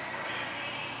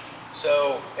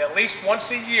 So at least once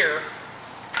a year,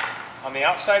 on the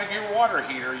outside of your water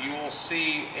heater, you will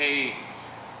see a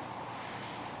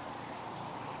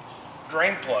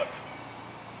drain plug.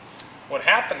 What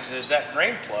happens is that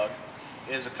drain plug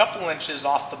is a couple inches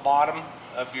off the bottom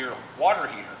of your water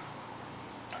heater.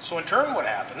 So in turn what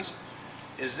happens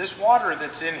is this water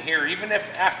that's in here, even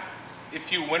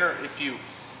if you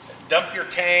dump your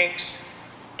tanks,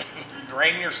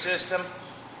 drain your system,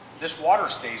 this water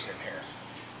stays in here.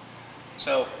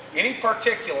 So any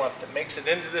particulate that makes it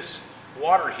into this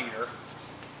water heater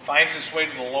finds its way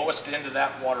to the lowest end of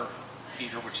that water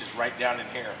heater, which is right down in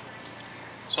here.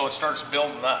 So it starts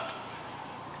building up.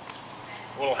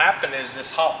 What will happen is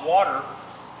this hot water,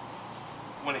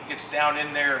 when it gets down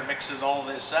in there and mixes all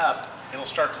this up, it'll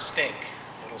start to stink.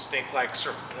 It'll stink like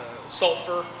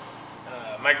sulfur.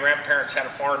 My grandparents had a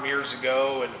farm years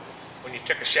ago, and when you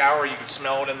took a shower, you could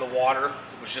smell it in the water.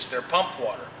 It was just their pump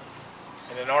water.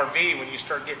 In an RV, when you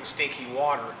start getting stinky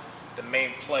water, the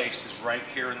main place is right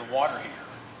here in the water heater.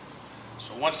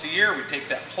 So once a year, we take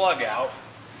that plug out,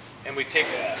 and we take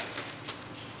a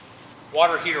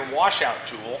water heater washout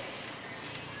tool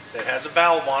that has a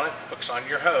valve on it, hooks on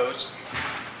your hose.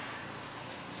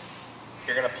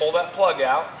 You're going to pull that plug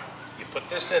out. You put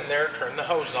this in there, turn the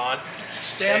hose on.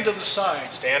 Stand to the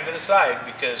side. Stand to the side,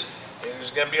 because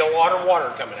there's going to be a lot of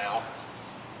water coming out.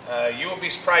 You will be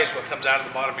surprised what comes out of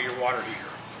the bottom of your water heater.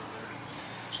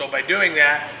 So by doing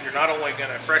that, you're not only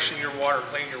going to freshen your water,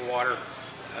 clean your water,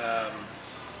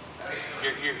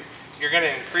 you're going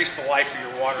to increase the life of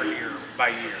your water heater by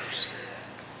years.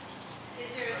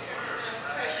 Is there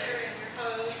some pressure in your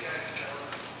hose?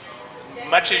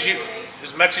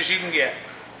 As much as you can get.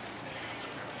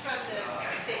 From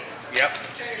the stick? Yep.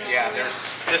 Turn it all Yeah, the way up.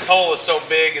 this hole is so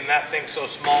big and that thing's so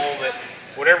small that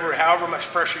however much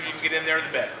pressure you can get in there,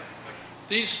 the better.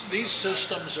 These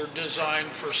systems are designed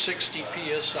for 60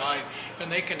 psi,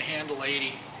 and they can handle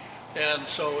 80. And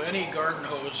so any garden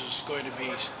hose is going to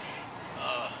be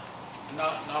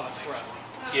not a threat.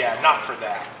 Yeah, not for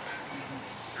that.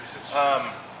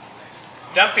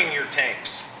 Dumping your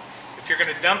tanks. If you're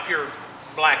going to dump your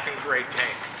black and gray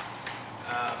tank,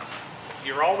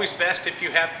 you're always best, if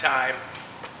you have time,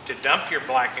 to dump your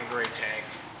black and gray tank.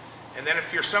 And then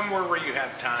if you're somewhere where you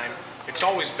have time, it's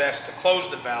always best to close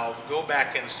the valve, go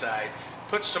back inside,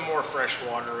 put some more fresh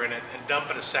water in it, and dump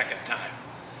it a second time.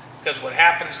 Because what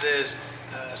happens is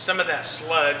some of that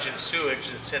sludge and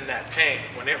sewage that's in that tank,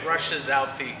 when it rushes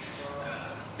out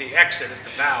the exit at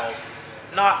the valve,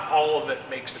 not all of it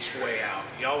makes its way out.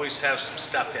 You always have some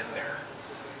stuff in there.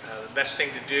 The best thing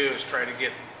to do is try to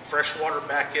get fresh water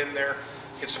back in there,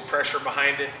 get some pressure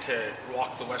behind it to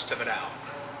walk the rest of it out.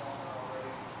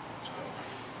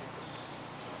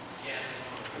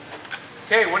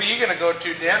 Okay, what are you going to go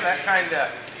to, Dan? That kind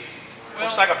of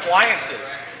looks like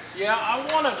appliances. Yeah, I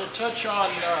wanted to touch on,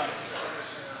 you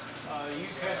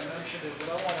kind of mentioned it, but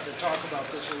I wanted to talk about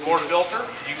this a little More bit. filter?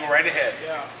 You go right ahead.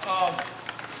 Yeah,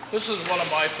 this is one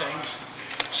of my things.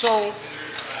 So,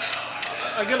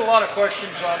 I get a lot of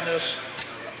questions on this,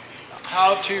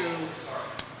 how to,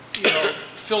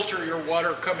 filter your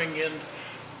water coming in.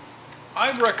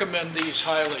 I recommend these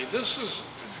highly. This is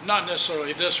not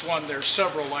necessarily this one, there's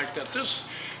several like that. This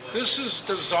is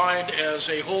designed as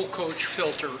a whole coach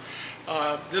filter.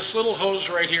 This little hose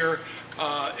right here,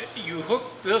 you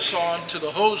hook this on to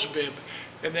the hose bib,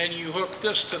 and then you hook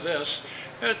this to this,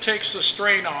 and it takes the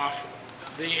strain off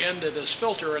the end of this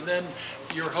filter, and then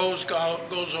your hose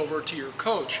goes over to your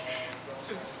coach.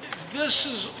 This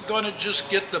is going to just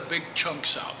get the big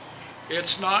chunks out.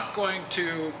 It's not going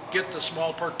to get the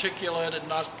small particulate and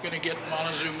not going to get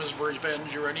Montezuma's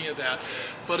Revenge or any of that,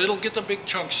 but it'll get the big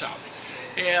chunks out.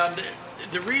 And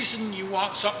the reason you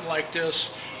want something like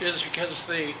this is because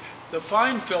the The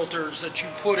fine filters that you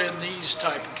put in these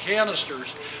type of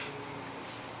canisters,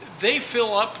 they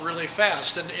fill up really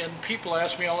fast, and people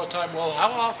ask me all the time, well,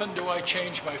 how often do I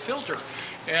change my filter?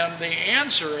 And the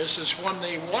answer is when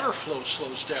the water flow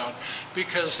slows down,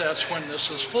 because that's when this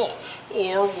is full,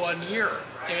 or 1 year.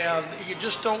 And you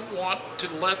just don't want to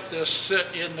let this sit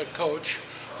in the coach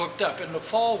hooked up. In the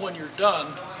fall, when you're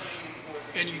done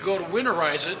and you go to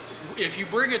winterize it, if you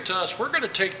bring it to us, we're going to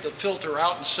take the filter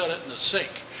out and set it in the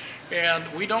sink. And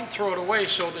we don't throw it away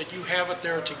so that you have it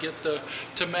there to get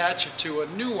to match it to a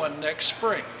new one next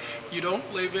spring. You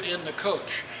don't leave it in the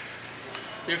coach.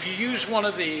 If you use one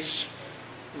of these,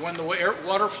 when the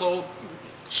water flow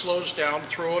slows down,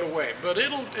 throw it away. But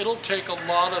it'll take a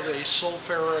lot of the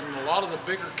sulfur and a lot of the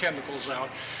bigger chemicals out,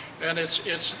 and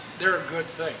they're a good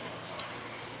thing.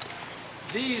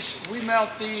 We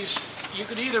mount these. You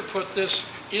can either put this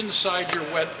inside your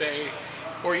wet bay,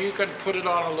 or you can put it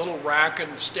on a little rack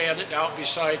and stand it out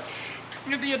beside.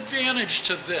 The advantage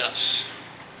to this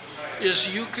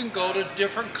is you can go to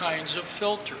different kinds of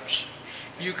filters.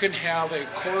 You can have a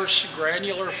coarse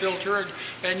granular filter,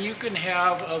 and you can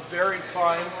have a very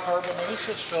fine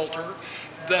carbonaceous filter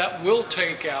that will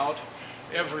take out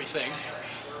everything.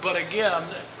 But again,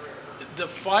 the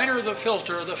finer the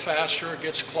filter, the faster it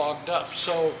gets clogged up.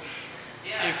 So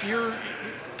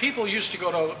people used to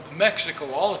go to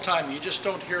Mexico all the time. You just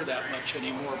don't hear that much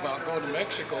anymore about going to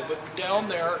Mexico. But down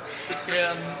there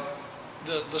in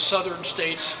the southern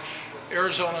states,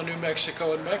 Arizona, New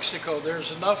Mexico, and Mexico,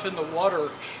 there's enough in the water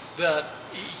that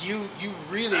you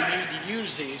really need to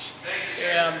use these.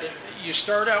 And you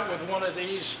start out with one of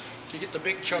these to get the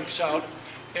big chunks out,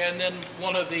 and then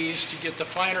one of these to get the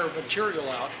finer material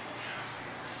out.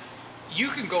 You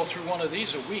can go through one of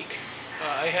these a week.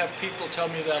 I have people tell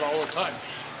me that all the time.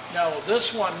 Now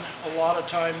this one, a lot of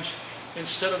times,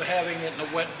 instead of having it in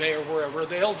a wet bay or wherever,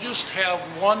 they'll just have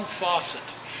one faucet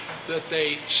that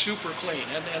they super clean.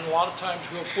 And a lot of times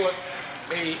we'll put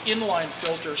a inline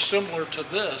filter similar to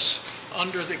this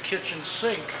under the kitchen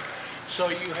sink. So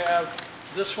you have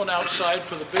this one outside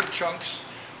for the big chunks,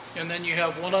 and then you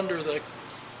have one under the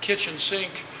kitchen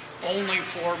sink only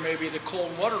for maybe the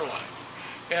cold water line.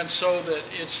 And so that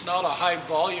it's not a high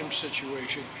volume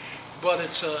situation, but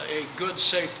it's a good,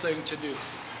 safe thing to do.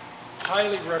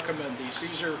 Highly recommend these.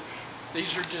 These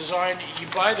are designed, you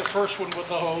buy the first one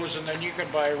with a hose, and then you can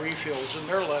buy refills, and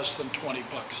they're less than 20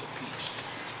 bucks a piece.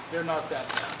 They're not that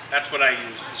bad. That's what I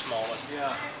use, the small one. Yeah.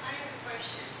 I have a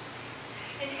question.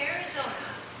 In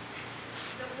Arizona,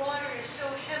 the water is so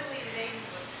heavily laden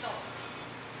with salt,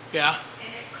 Yeah.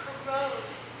 and it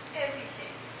corrodes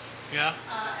everything. Yeah.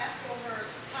 Over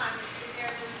time, if you're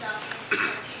there for about 14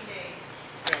 days.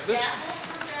 Yeah, this, That will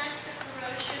prevent the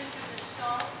corrosion from the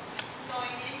salt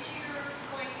going into your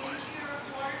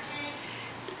water tank?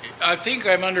 I think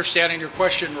I'm understanding your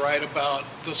question right about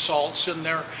the salts in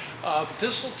there.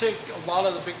 This will take a lot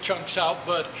of the big chunks out,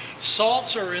 but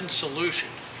salts are in solution.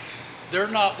 They're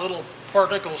not little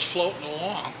particles floating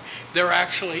along. They're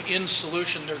actually in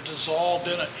solution. They're dissolved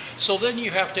in it. So then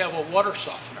you have to have a water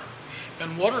softener.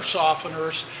 And water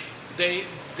softeners, they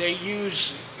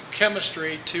use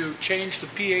chemistry to change the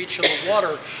pH of the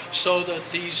water so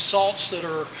that these salts that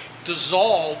are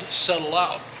dissolved settle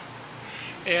out.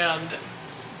 And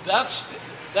that's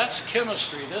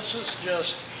chemistry. This is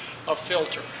just a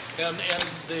filter. And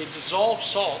the dissolved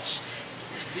salts,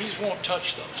 these won't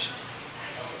touch those.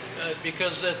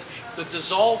 Because the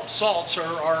dissolved salts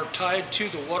are tied to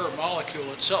the water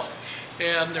molecule itself.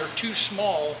 And they're too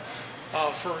small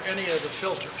for any of the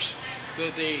filters.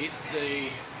 The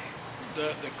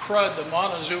crud, the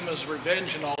Montezuma's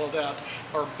Revenge and all of that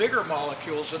are bigger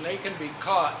molecules, and they can be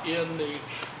caught in the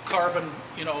carbon,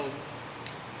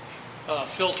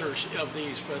 filters of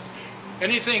these. But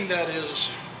anything that is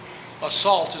a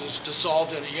salt is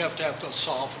dissolved in it. You have to have the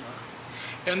softener.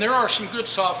 And there are some good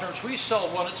softeners. We sell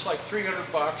one, it's like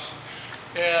 300 bucks,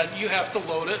 and you have to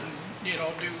load it and,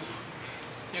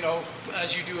 do,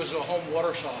 as you do as a home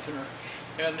water softener.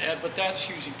 But that's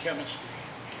using chemistry.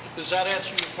 Does that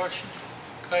answer your question?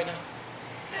 Kind of?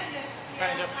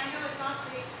 Kind of. I know it's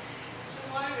awfully,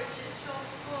 the water is just so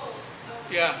full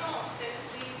of Yeah. salt that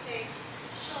it leaves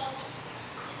a salt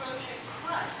corrosion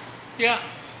crust. Yeah.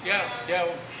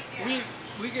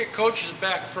 We get coaches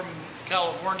back from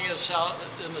California,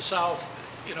 in the south,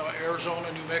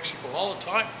 Arizona, New Mexico, all the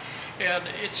time, and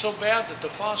it's so bad that the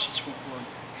faucets won't run,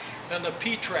 and the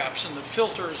P-traps and the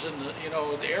filters and the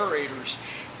aerators,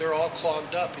 they're all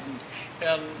clogged up,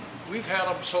 and we've had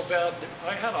them so bad.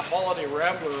 I had a Holiday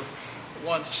Rambler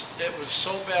once. It was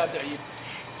so bad that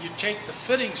you take the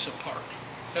fittings apart,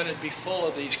 and it'd be full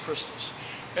of these crystals.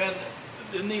 And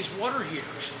in these water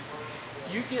heaters,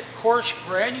 you get coarse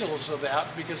granules of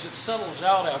that because it settles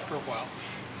out after a while.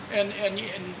 And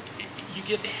you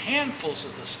get handfuls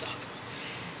of this stuff.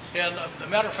 And as a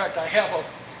matter of fact, I have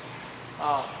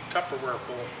a Tupperware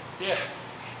full.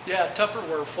 yeah,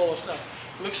 Tupperware full of stuff.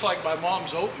 Looks like my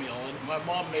mom's oatmeal, and my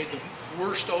mom made the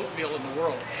worst oatmeal in the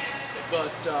world.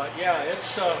 But yeah, it's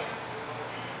so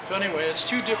anyway, it's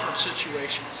two different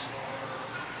situations.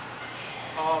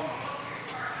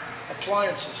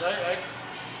 Appliances.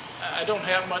 I don't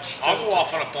have much. I'll go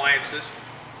off on appliances.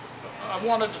 I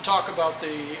wanted to talk about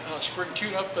the spring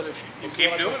tune-up, but if you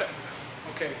Keep doing it.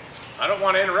 Okay. I don't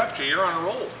want to interrupt you. You're on a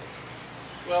roll.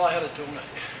 Well, I had a donut.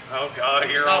 Oh God,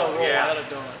 you're Not on. a roll. Yeah. I had a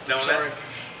donut. I'm Donut? sorry.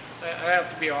 I have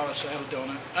to be honest. I had a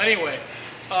donut. Anyway,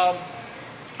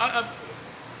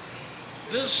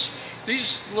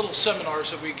 these little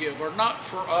seminars that we give are not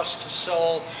for us to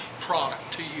sell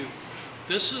product to you.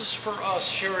 This is for us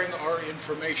sharing our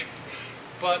information.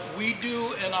 But we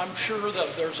do, and I'm sure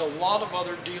that there's a lot of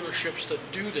other dealerships that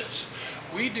do this.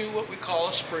 We do what we call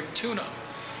a spring tune-up.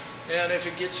 And if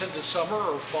it gets into summer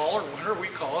or fall or winter, we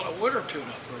call it a winter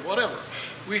tune-up or whatever.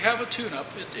 We have a tune-up.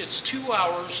 It's 2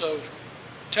 hours of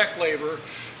tech labor.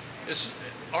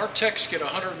 Our techs get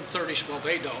 130, well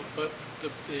they don't, but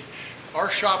our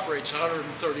shop rate's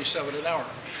 137 an hour.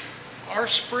 Our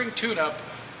spring tune-up,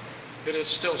 and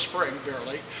it's still spring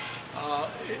barely,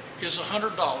 is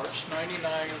 $100, $99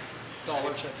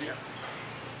 I think.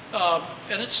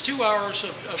 And it's 2 hours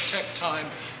of tech time,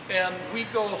 and we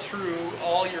go through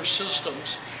all your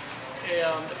systems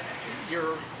and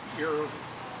your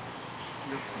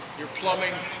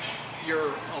plumbing,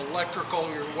 your electrical,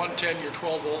 your 110, your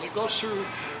 12 volt. It goes through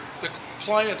the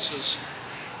appliances,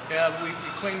 and we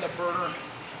clean the burner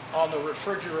on the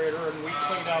refrigerator, and we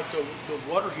clean out the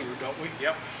water heater, don't we?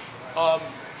 Yep.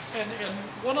 And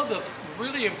one of the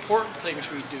really important things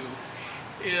we do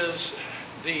is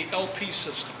the LP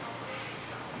system.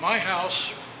 My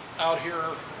house out here,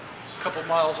 a couple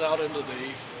miles out into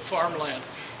the farmland,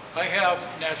 I have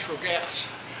natural gas,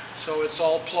 so it's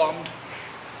all plumbed.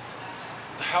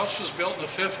 The house was built in the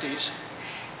 50s,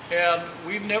 and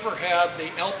we've never had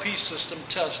the LP system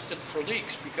tested for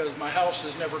leaks because my house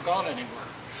has never gone anywhere.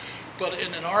 But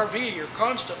in an RV, you're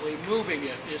constantly moving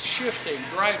it. It's shifting,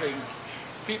 driving,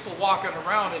 people walking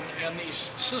around, and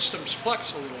these systems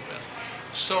flex a little bit.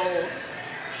 So,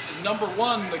 number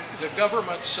one, the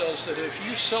government says that if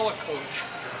you sell a coach,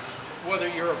 whether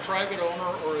you're a private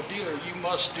owner or a dealer, you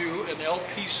must do an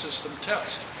LP system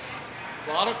test.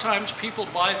 A lot of times people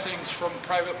buy things from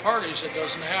private parties. It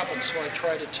doesn't happen, so I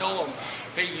try to tell them,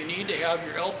 hey, you need to have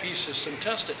your LP system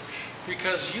tested,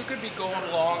 because you could be going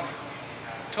along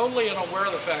totally unaware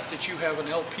of the fact that you have an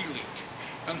LP leak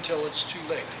until it's too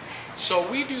late. So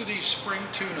we do these spring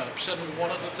tune-ups, and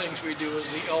one of the things we do is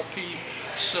the LP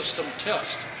system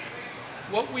test.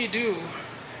 What we do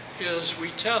is we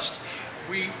test,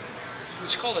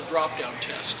 it's called a drop-down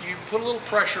test. You put a little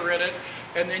pressure in it,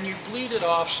 and then you bleed it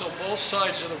off so both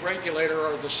sides of the regulator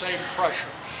are the same pressure.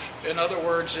 In other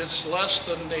words, it's less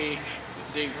than the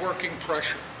working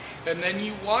pressure. And then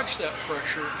you watch that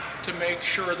pressure to make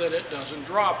sure that it doesn't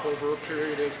drop over a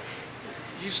period of,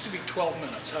 it used to be 12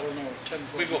 minutes, I don't know, 10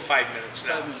 minutes. We go 5 minutes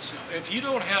now. 5 minutes now. If you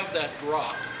don't have that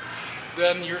drop,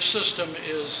 then your system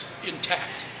is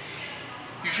intact.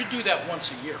 You should do that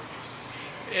once a year.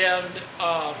 And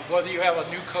whether you have a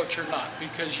new coach or not,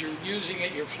 because you're using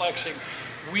it, you're flexing.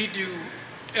 We do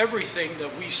everything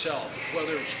that we sell,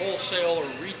 whether it's wholesale or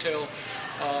retail.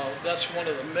 That's one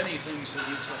of the many things that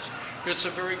we test. It's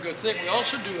a very good thing. We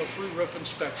also do a free roof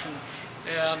inspection,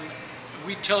 and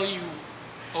we tell you,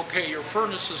 okay, your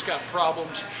furnace has got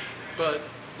problems, but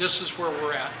this is where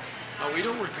we're at. We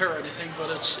don't repair anything, but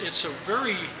it's a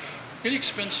very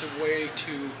inexpensive way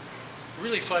to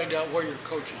really find out where your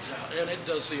coach is at, and it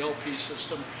does the LP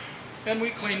system, and we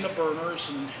clean the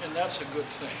burners, and that's a good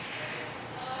thing.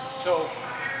 So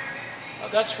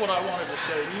that's what I wanted to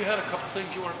say. And you had a couple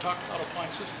things you want to talk about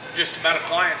appliances? Just about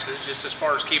appliances, just as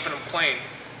far as keeping them clean.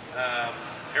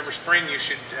 Every spring you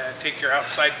should take your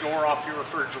outside door off your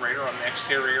refrigerator on the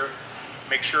exterior.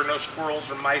 Make sure no squirrels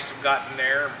or mice have gotten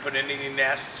there and put in any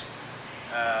nests.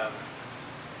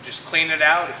 Just clean it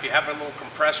out. If you have a little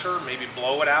compressor, maybe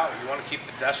blow it out. You want to keep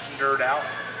the dust and dirt out.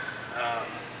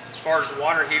 As far as the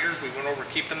water heaters, we went over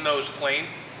keeping those clean.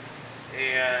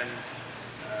 And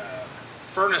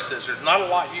furnaces, there's not a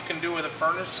lot you can do with a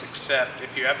furnace, except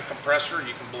if you have a compressor,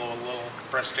 you can blow a little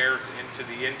compressed air into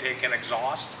the intake and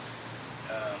exhaust.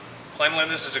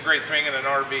 Cleanliness is a great thing in an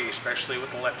RV, especially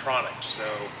with electronics, so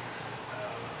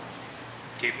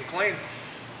keep them clean.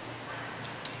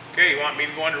 Okay, you want me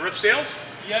to go into roof sales?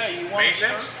 Yeah, you want to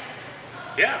start? Maintenance?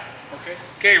 Yeah. Okay.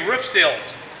 Okay, roof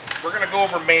seals. We're gonna go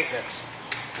over maintenance.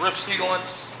 Roof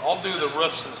sealants, I'll do the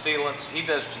roofs and sealants.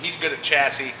 He's good at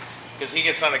chassis because he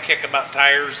gets on a kick about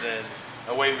tires and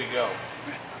away we go.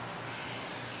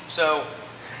 So,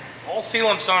 all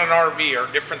sealants on an RV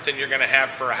are different than you're gonna have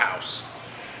for a house.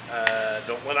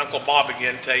 Don't let Uncle Bob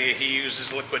again tell you he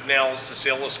uses liquid nails to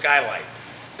seal the skylight.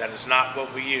 That is not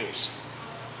what we use.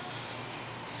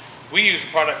 We use a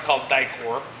product called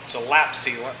Dicor. It's a lap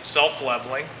sealant,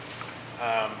 self-leveling.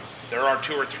 There are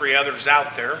 2 or 3 others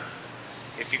out there.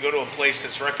 If you go to a place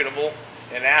that's reputable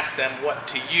and ask them what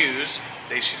to use,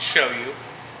 they should show you.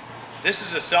 This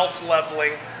is a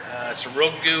self-leveling. It's a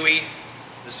real gooey.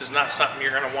 This is not something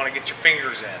you're going to want to get your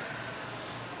fingers in.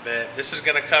 But this is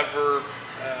going to cover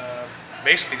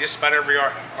basically just about every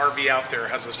RV out there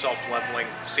has a self-leveling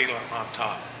sealant on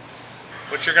top.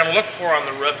 What you're going to look for on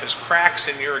the roof is cracks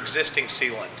in your existing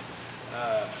sealant.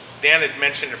 Dan had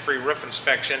mentioned a free roof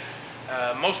inspection.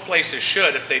 Most places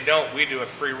should. If they don't, we do a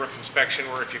free roof inspection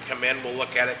where if you come in, we'll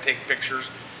look at it, take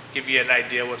pictures, give you an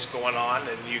idea what's going on,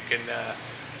 and you can,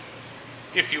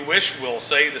 if you wish, we'll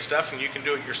say the stuff and you can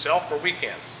do it yourself or we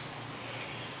can.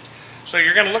 So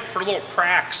you're going to look for little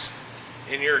cracks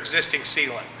in your existing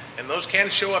sealant, and those can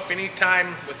show up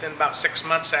anytime within about 6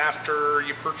 months after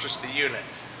you purchase the unit.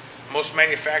 Most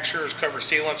manufacturers cover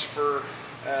sealants for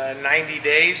 90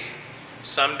 days.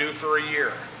 Some do for a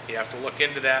year. You have to look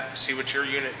into that, see what your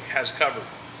unit has covered.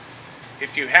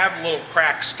 If you have little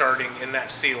cracks starting in that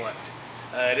sealant,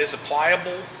 it is a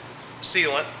pliable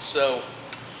sealant, so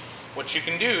what you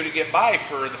can do to get by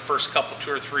for the first couple,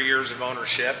 2 or 3 years of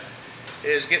ownership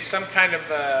is get some kind of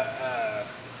a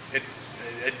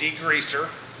degreaser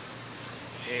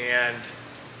and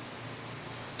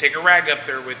take a rag up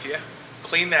there with you,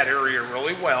 clean that area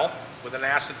really well with an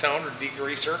acetone or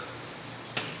degreaser,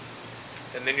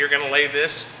 and then you're going to lay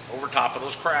this over top of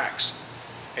those cracks.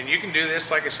 And you can do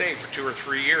this, like I say, for 2 or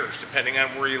 3 years, depending on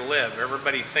where you live.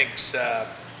 Everybody thinks,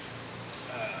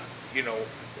 you know,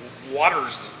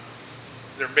 water's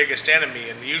their biggest enemy,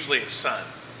 and usually it's sun.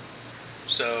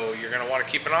 So you're going to want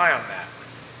to keep an eye on that.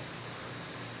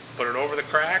 Put it over the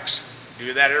cracks.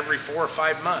 Do that every 4 or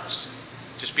 5 months.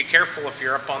 Just be careful if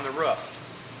you're up on the roof.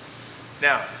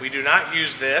 Now, we do not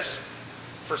use this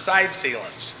for side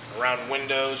sealants, around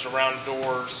windows, around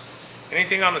doors,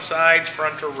 anything on the sides,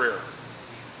 front or rear.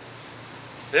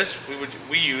 This,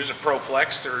 we use a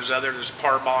Proflex. There's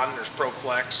Parbon, there's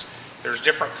Proflex. There's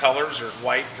different colors. There's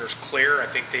white, there's clear. I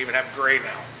think they even have gray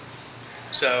now.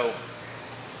 So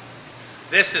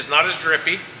this is not as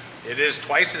drippy. It is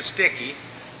twice as sticky.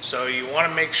 So you want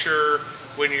to make sure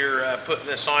when you're putting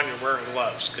this on, you're wearing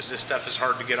gloves, because this stuff is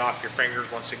hard to get off your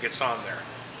fingers once it gets on there.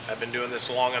 I've been doing this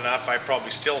long enough. I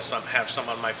probably still have some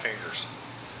on my fingers.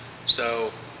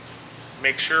 So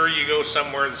make sure you go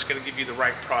somewhere that's going to give you the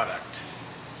right product.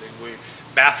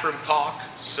 Bathroom caulk,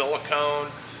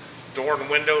 silicone, door and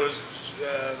windows,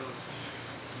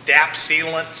 DAP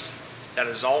sealants. That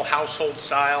is all household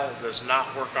style. Does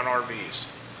not work on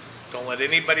RVs. Don't let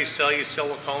anybody sell you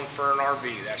silicone for an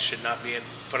RV. That should not be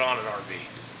put on an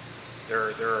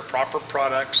RV. There are proper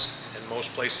products, and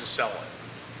most places sell it.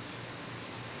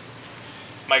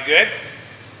 Am I good?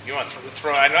 You want to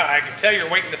throw? I know I can tell you're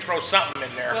waiting to throw something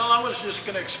in there. Well, I was just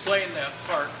going to explain that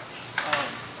part.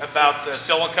 About the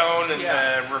silicone and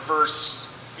the reverse.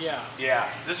 Yeah. Yeah.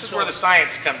 This is where the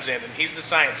science comes in, and he's the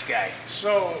science guy.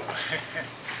 So,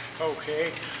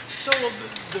 okay. So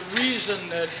the reason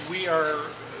that we are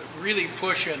really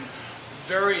pushing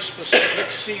very specific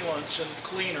sealants and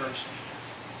cleaners,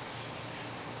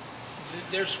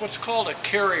 there's what's called a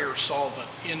carrier solvent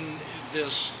in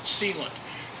this sealant.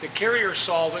 The carrier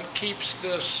solvent keeps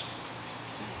this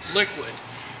liquid,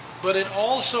 but it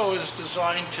also is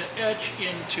designed to etch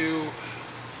into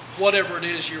whatever it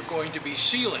is you're going to be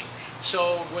sealing.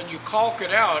 So when you caulk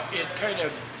it out, it kind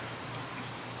of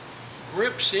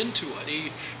grips into it.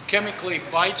 He chemically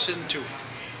bites into it.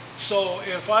 So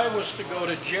if I was to go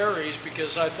to Jerry's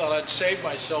because I thought I'd save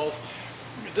myself,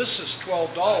 this is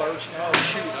 $12. Now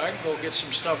shoot, I can go get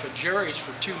some stuff at Jerry's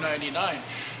for $2.99.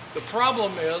 The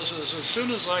problem is as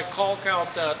soon as I caulk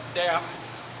out that DAP,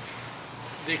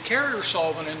 the carrier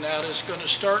solvent in that is going to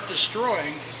start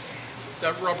destroying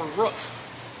that rubber roof,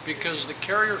 because the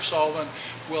carrier solvent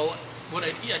will, when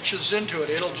it etches into it,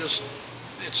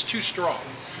 it's too strong.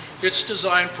 It's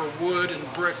designed for wood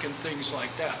and brick and things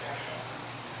like that.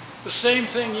 The same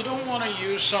thing, you don't want to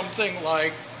use something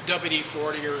like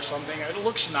WD-40 or something. It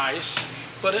looks nice,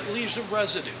 but it leaves a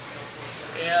residue.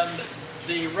 And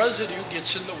the residue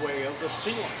gets in the way of the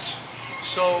sealants.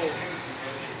 So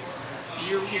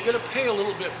you're going to pay a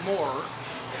little bit more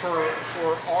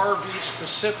for RV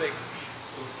specific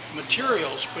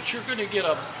materials, but you're going to get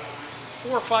a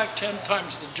 4, 5, 10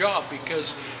 times the job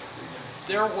because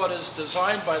they're what is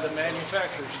designed by the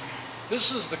manufacturers.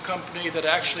 This is the company that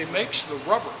actually makes the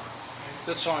rubber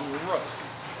that's on your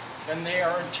roof, and they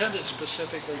are intended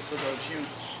specifically for those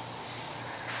units.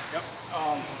 Yep.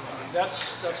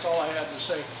 That's all I had to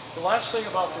say. The last thing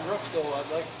about the roof, though, I'd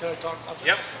like to talk about.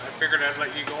 Yep. I figured I'd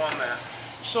let you go on that.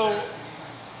 So,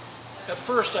 at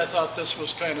first I thought this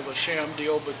was kind of a sham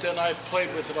deal, but then I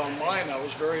played with it online. I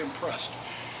was very impressed.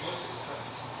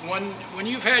 When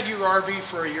you've had your RV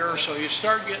for a year or so, you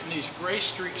start getting these gray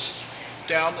streaks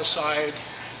down the side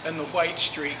and the white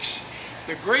streaks.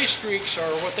 The gray streaks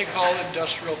are what they call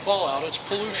industrial fallout. It's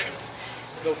pollution.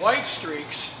 The white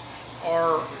streaks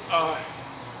are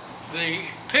the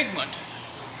pigment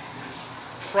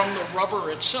from the rubber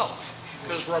itself,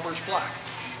 because rubber's black.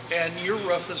 And your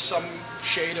roof is some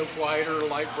shade of white or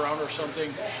light brown or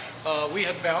something. We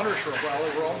had bounders for a while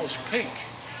that were almost pink,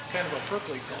 kind of a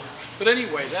purpley color. But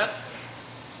anyway, that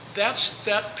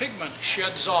pigment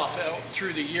sheds off out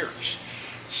through the years.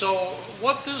 So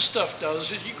what this stuff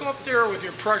does is you go up there with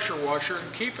your pressure washer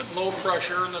and keep it low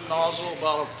pressure and the nozzle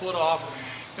about a foot off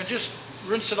and just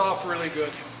rinse it off really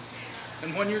good.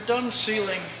 And when you're done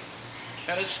sealing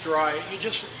and it's dry, you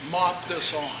just mop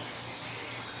this on.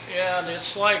 And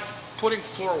it's like putting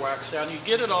floor wax down. You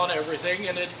get it on everything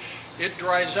and it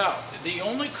dries out. The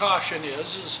only caution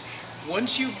is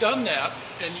once you've done that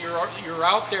and you're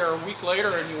out there a week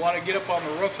later and you want to get up on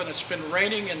the roof and it's been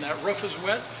raining and that roof is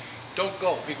wet, don't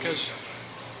go, because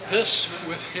this,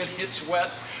 it's wet,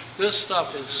 this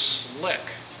stuff is slick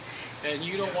and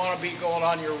you don't want to be going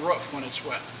on your roof when it's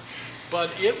wet. But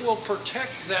it will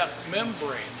protect that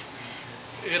membrane.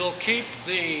 It'll keep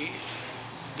the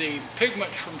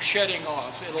pigment from shedding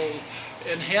off. It'll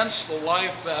enhance the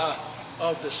life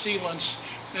of the sealants,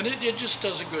 and it just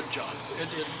does a good job.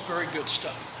 It's very good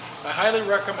stuff. I highly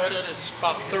recommend it. It's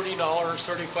about $30,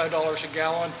 $35 a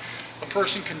gallon. A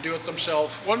person can do it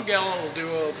themselves. 1 gallon will do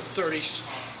a 30-foot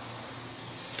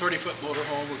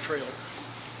motorhome or trailer.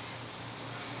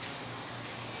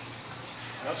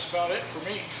 That's about it for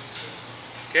me.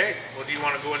 Okay. Well, do you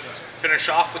want to go and finish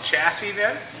off with chassis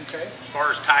then? Okay. As far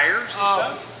as tires and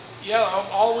stuff? Yeah,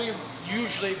 all we've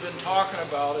usually been talking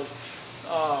about is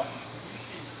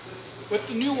with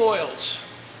the new oils.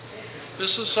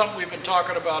 This is something we've been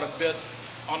talking about a bit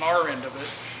on our end of it.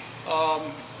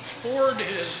 Ford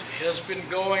has been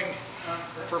going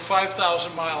for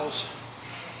 5,000 miles,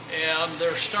 and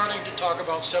they're starting to talk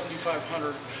about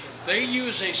 7,500. They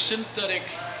use a synthetic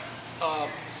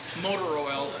motor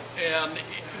oil, and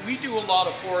we do a lot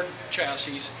of Ford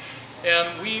chassis, and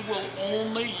we will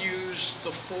only use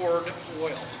the Ford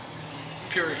oil,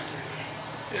 period.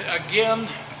 Again,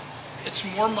 it's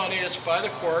more money, it's by the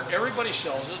quart, everybody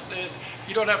sells it.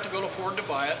 You don't have to go to Ford to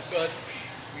buy it, but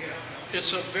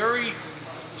it's a very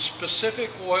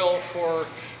specific oil for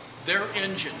their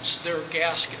engines, their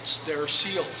gaskets, their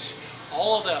seals,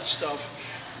 all of that stuff.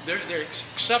 They're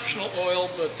exceptional oil,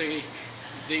 but the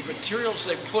materials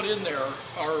they put in there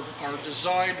are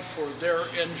designed for their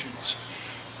engines.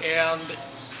 And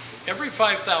every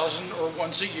 5,000 or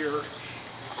once a year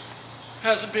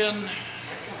has been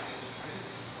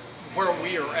where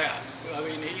we are at. I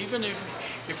mean, even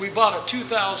if we bought a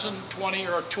 2020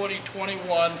 or a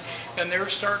 2021 and they're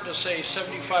starting to say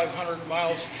 7,500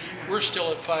 miles, we're still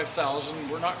at 5,000.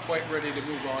 We're not quite ready to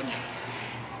move on yet.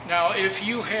 Now, if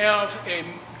you have a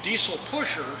diesel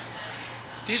pusher,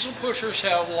 diesel pushers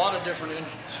have a lot of different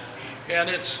engines, and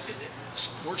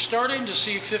we're starting to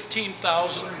see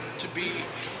 15,000 to be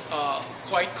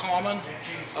quite common.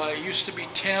 It used to be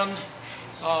 10,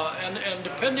 and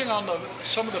depending on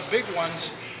some of the big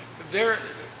ones,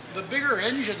 the bigger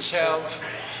engines have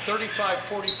 35,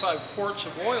 45 quarts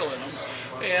of oil in them,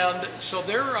 and so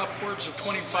they're upwards of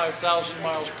 25,000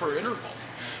 miles per interval.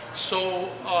 So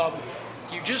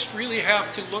you just really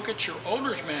have to look at your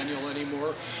owner's manual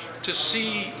anymore to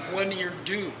see when you're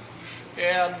due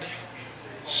and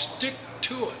stick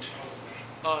to it.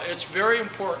 It's very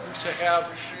important to have,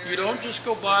 you don't just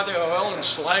go buy the oil and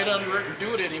slide under it and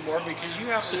do it anymore, because you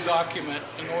have to document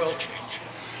an oil change.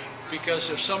 Because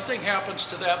if something happens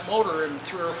to that motor in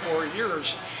 3 or 4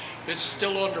 years, it's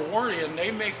still under warranty, and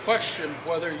they may question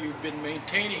whether you've been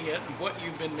maintaining it and what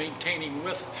you've been maintaining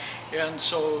with. And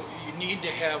so you need to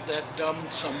have that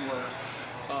done somewhere.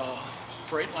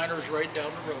 Freightliner's right down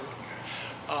the road.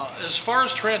 As far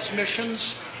as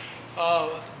transmissions,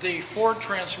 the Ford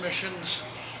transmissions,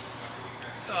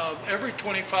 every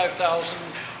 25,000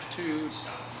 to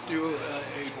do a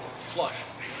flush.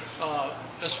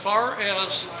 As far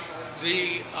as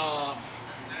the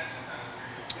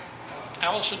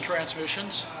Allison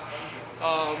transmissions,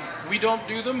 we don't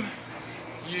do them.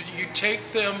 You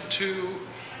take them to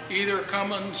either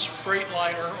Cummins,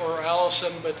 Freightliner, or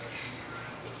Allison, but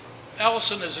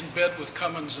Allison is in bed with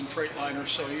Cummins and Freightliner,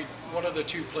 so one of the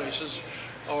two places,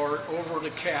 or over to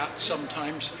Cat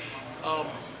sometimes.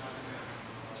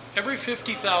 Every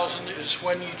 50,000 is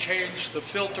when you change the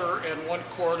filter and 1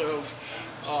 quart of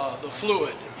the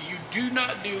fluid. You do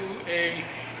not do a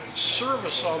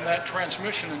service on that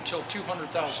transmission until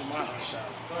 200,000 miles.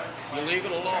 You leave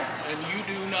it alone, and you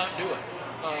do not do it.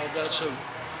 That's a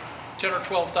 $10,000 or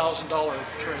 $12,000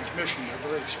 transmission. They're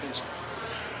very expensive.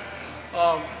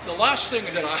 The last thing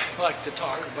that I like to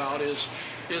talk about is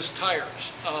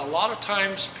tires. A lot of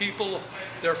times people,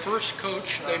 their first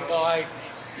coach they buy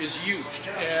is used,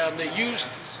 and the used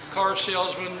car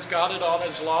salesman got it on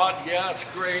his lot. Yeah, it's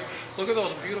great. Look at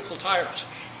those beautiful tires.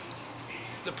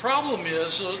 The problem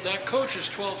is that coach is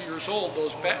 12 years old.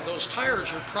 Those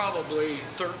tires are probably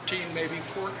 13, maybe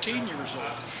 14 years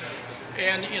old.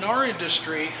 And in our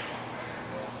industry,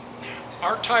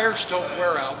 our tires don't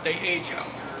wear out, they age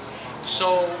out.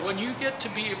 So when you get to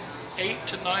be 8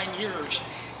 to 9 years,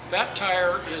 that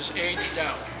tire is aged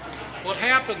out. What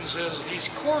happens is these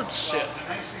cords sit,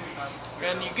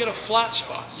 and you get a flat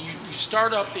spot. You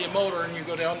start up the motor and you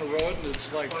go down the road and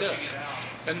it's like this.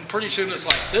 And pretty soon it's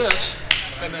like this,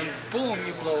 and then boom,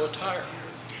 you blow a tire.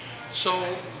 So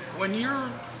when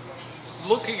you're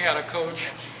looking at a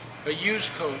coach, a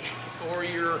used coach, or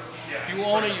you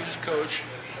own a used coach,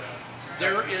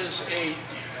 there is a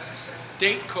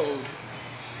date code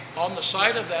on the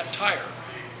side of that tire,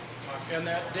 and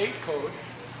that date code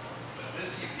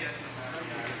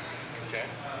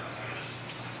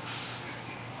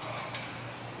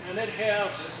and it has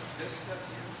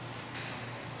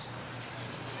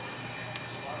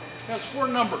 4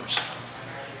 numbers.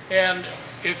 And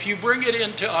if you bring it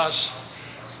into us,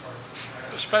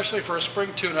 especially for a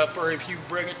spring tune-up, or if you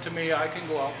bring it to me, I can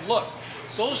go out and look.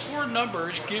 Those 4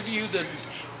 numbers give you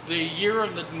the year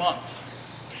and the month.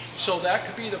 So that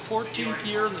could be the 14th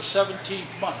year and the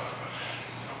 17th month.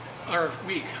 Or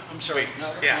week, I'm sorry,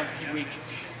 not month, week.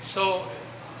 So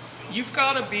you've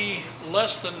got to be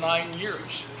less than 9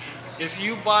 years. If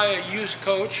you buy a used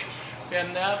coach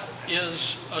and that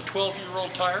is a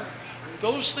 12-year-old tire,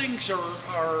 those things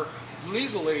are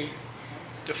legally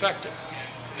defective,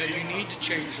 and you need to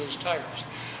change those tires.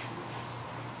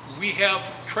 We have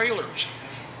trailers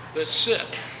that sit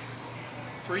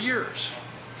for years,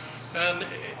 and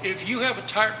if you have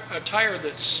a tire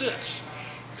that sits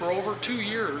for over 2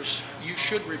 years, you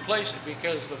should replace it,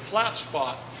 because the flat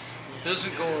spot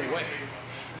isn't going away,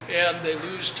 and they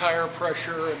lose tire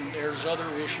pressure, and there's other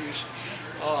issues.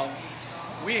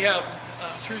 We have,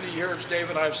 through the years,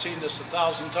 Dave and I have seen this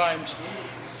 1,000 times.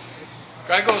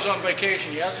 Guy goes on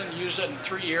vacation, he hasn't used it in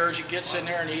 3 years, he gets in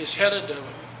there and he's headed to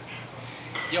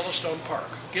Yellowstone Park.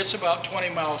 Gets about 20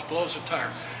 miles, blows a tire.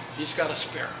 He's got a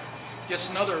spare. Gets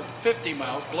another 50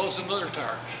 miles, blows another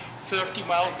tire. 50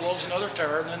 miles, blows another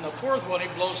tire, and then the 4th one he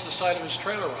blows the side of his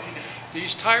trailer off.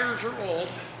 These tires are old.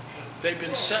 They've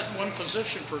been set in one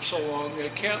position for so long, they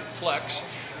can't flex.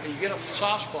 And you get a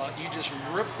soft spot, you just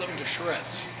rip them to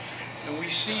shreds. And we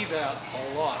see that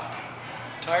a lot.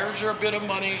 Tires are a bit of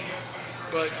money,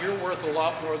 but you're worth a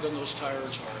lot more than those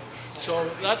tires are. So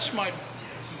that's my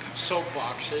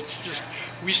soapbox. It's just,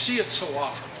 we see it so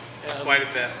often. And Quite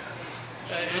a bit.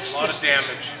 It's a lot of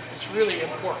damage. It's really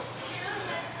important.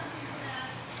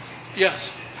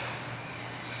 Yes.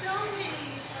 So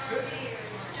many RVers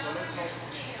don't understand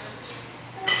the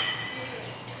importance it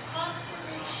is to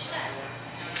constantly check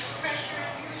the pressure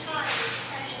of your tires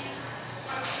as you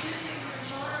are using your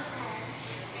motor home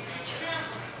and you're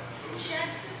traveling. Check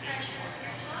the pressure of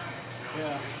your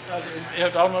tires. Yeah. I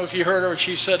don't know if you heard her,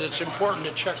 she said it's important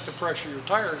to check the pressure of your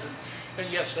tires.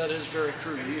 And yes, that is very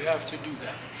true. You have to do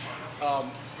that.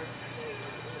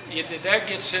 That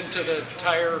gets into the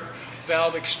tire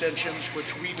valve extensions,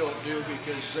 which we don't do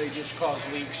because they just cause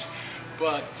leaks.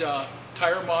 But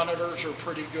tire monitors are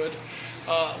pretty good.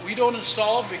 We don't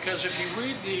install them because if you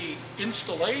read the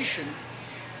installation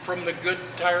from the good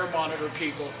tire monitor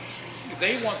people,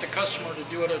 they want the customer to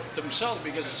do it themselves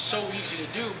because it's so easy to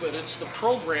do, but it's the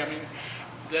programming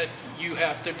that you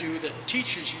have to do that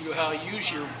teaches you how to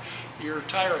use your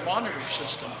tire monitor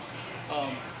system.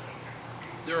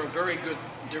 They're very good.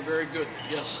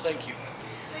 Yes, thank you.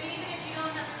 But even if you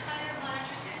don't have a tire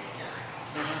monitor system,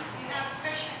 you have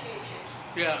pressure gauges.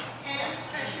 Yeah. And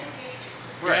pressure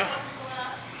gauges. Right. You go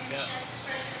out and check the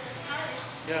pressure of the tires.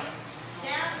 Yeah.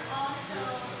 That also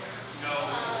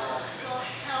will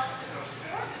help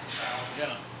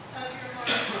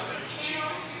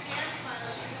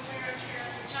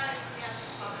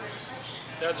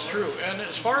That's true. And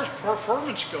as far as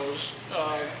performance goes,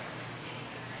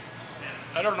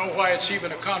 I don't know why it's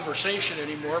even a conversation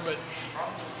anymore, but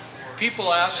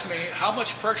people ask me, how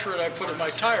much pressure did I put in my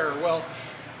tire? Well,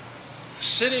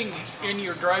 sitting in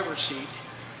your driver's seat,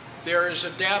 there is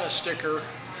a data sticker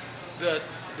that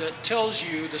tells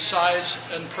you the size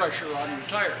and pressure on your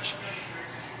tires.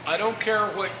 I don't care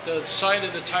what the side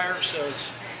of the tire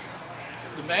says.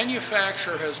 The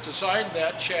manufacturer has designed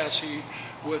that chassis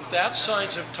with that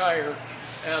size of tire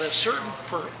at a certain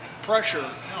pressure,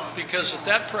 because at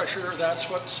that pressure, that's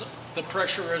what the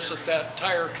pressure is that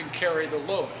tire can carry the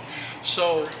load.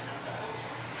 So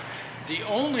the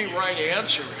only right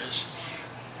answer is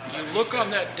you look on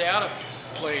that data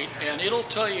plate and it'll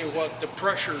tell you what the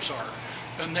pressures are,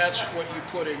 and that's what you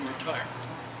put in your tire.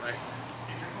 Right.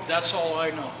 That's all I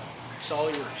know. It's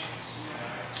all yours.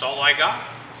 That's all I got.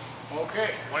 Okay.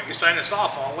 Why don't you sign us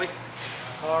off, Ollie?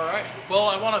 All right. Well,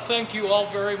 I want to thank you all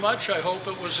very much. I hope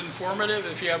it was informative.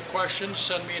 If you have questions,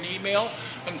 send me an email,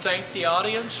 and thank the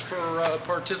audience for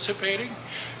participating.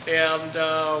 And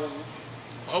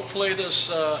hopefully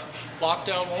this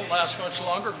lockdown won't last much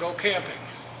longer. Go camping.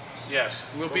 Yes.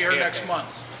 We'll be here next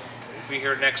month. We'll be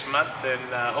here next month, and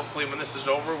hopefully when this is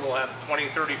over, we'll have 20,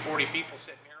 30, 40 people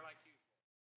sitting here.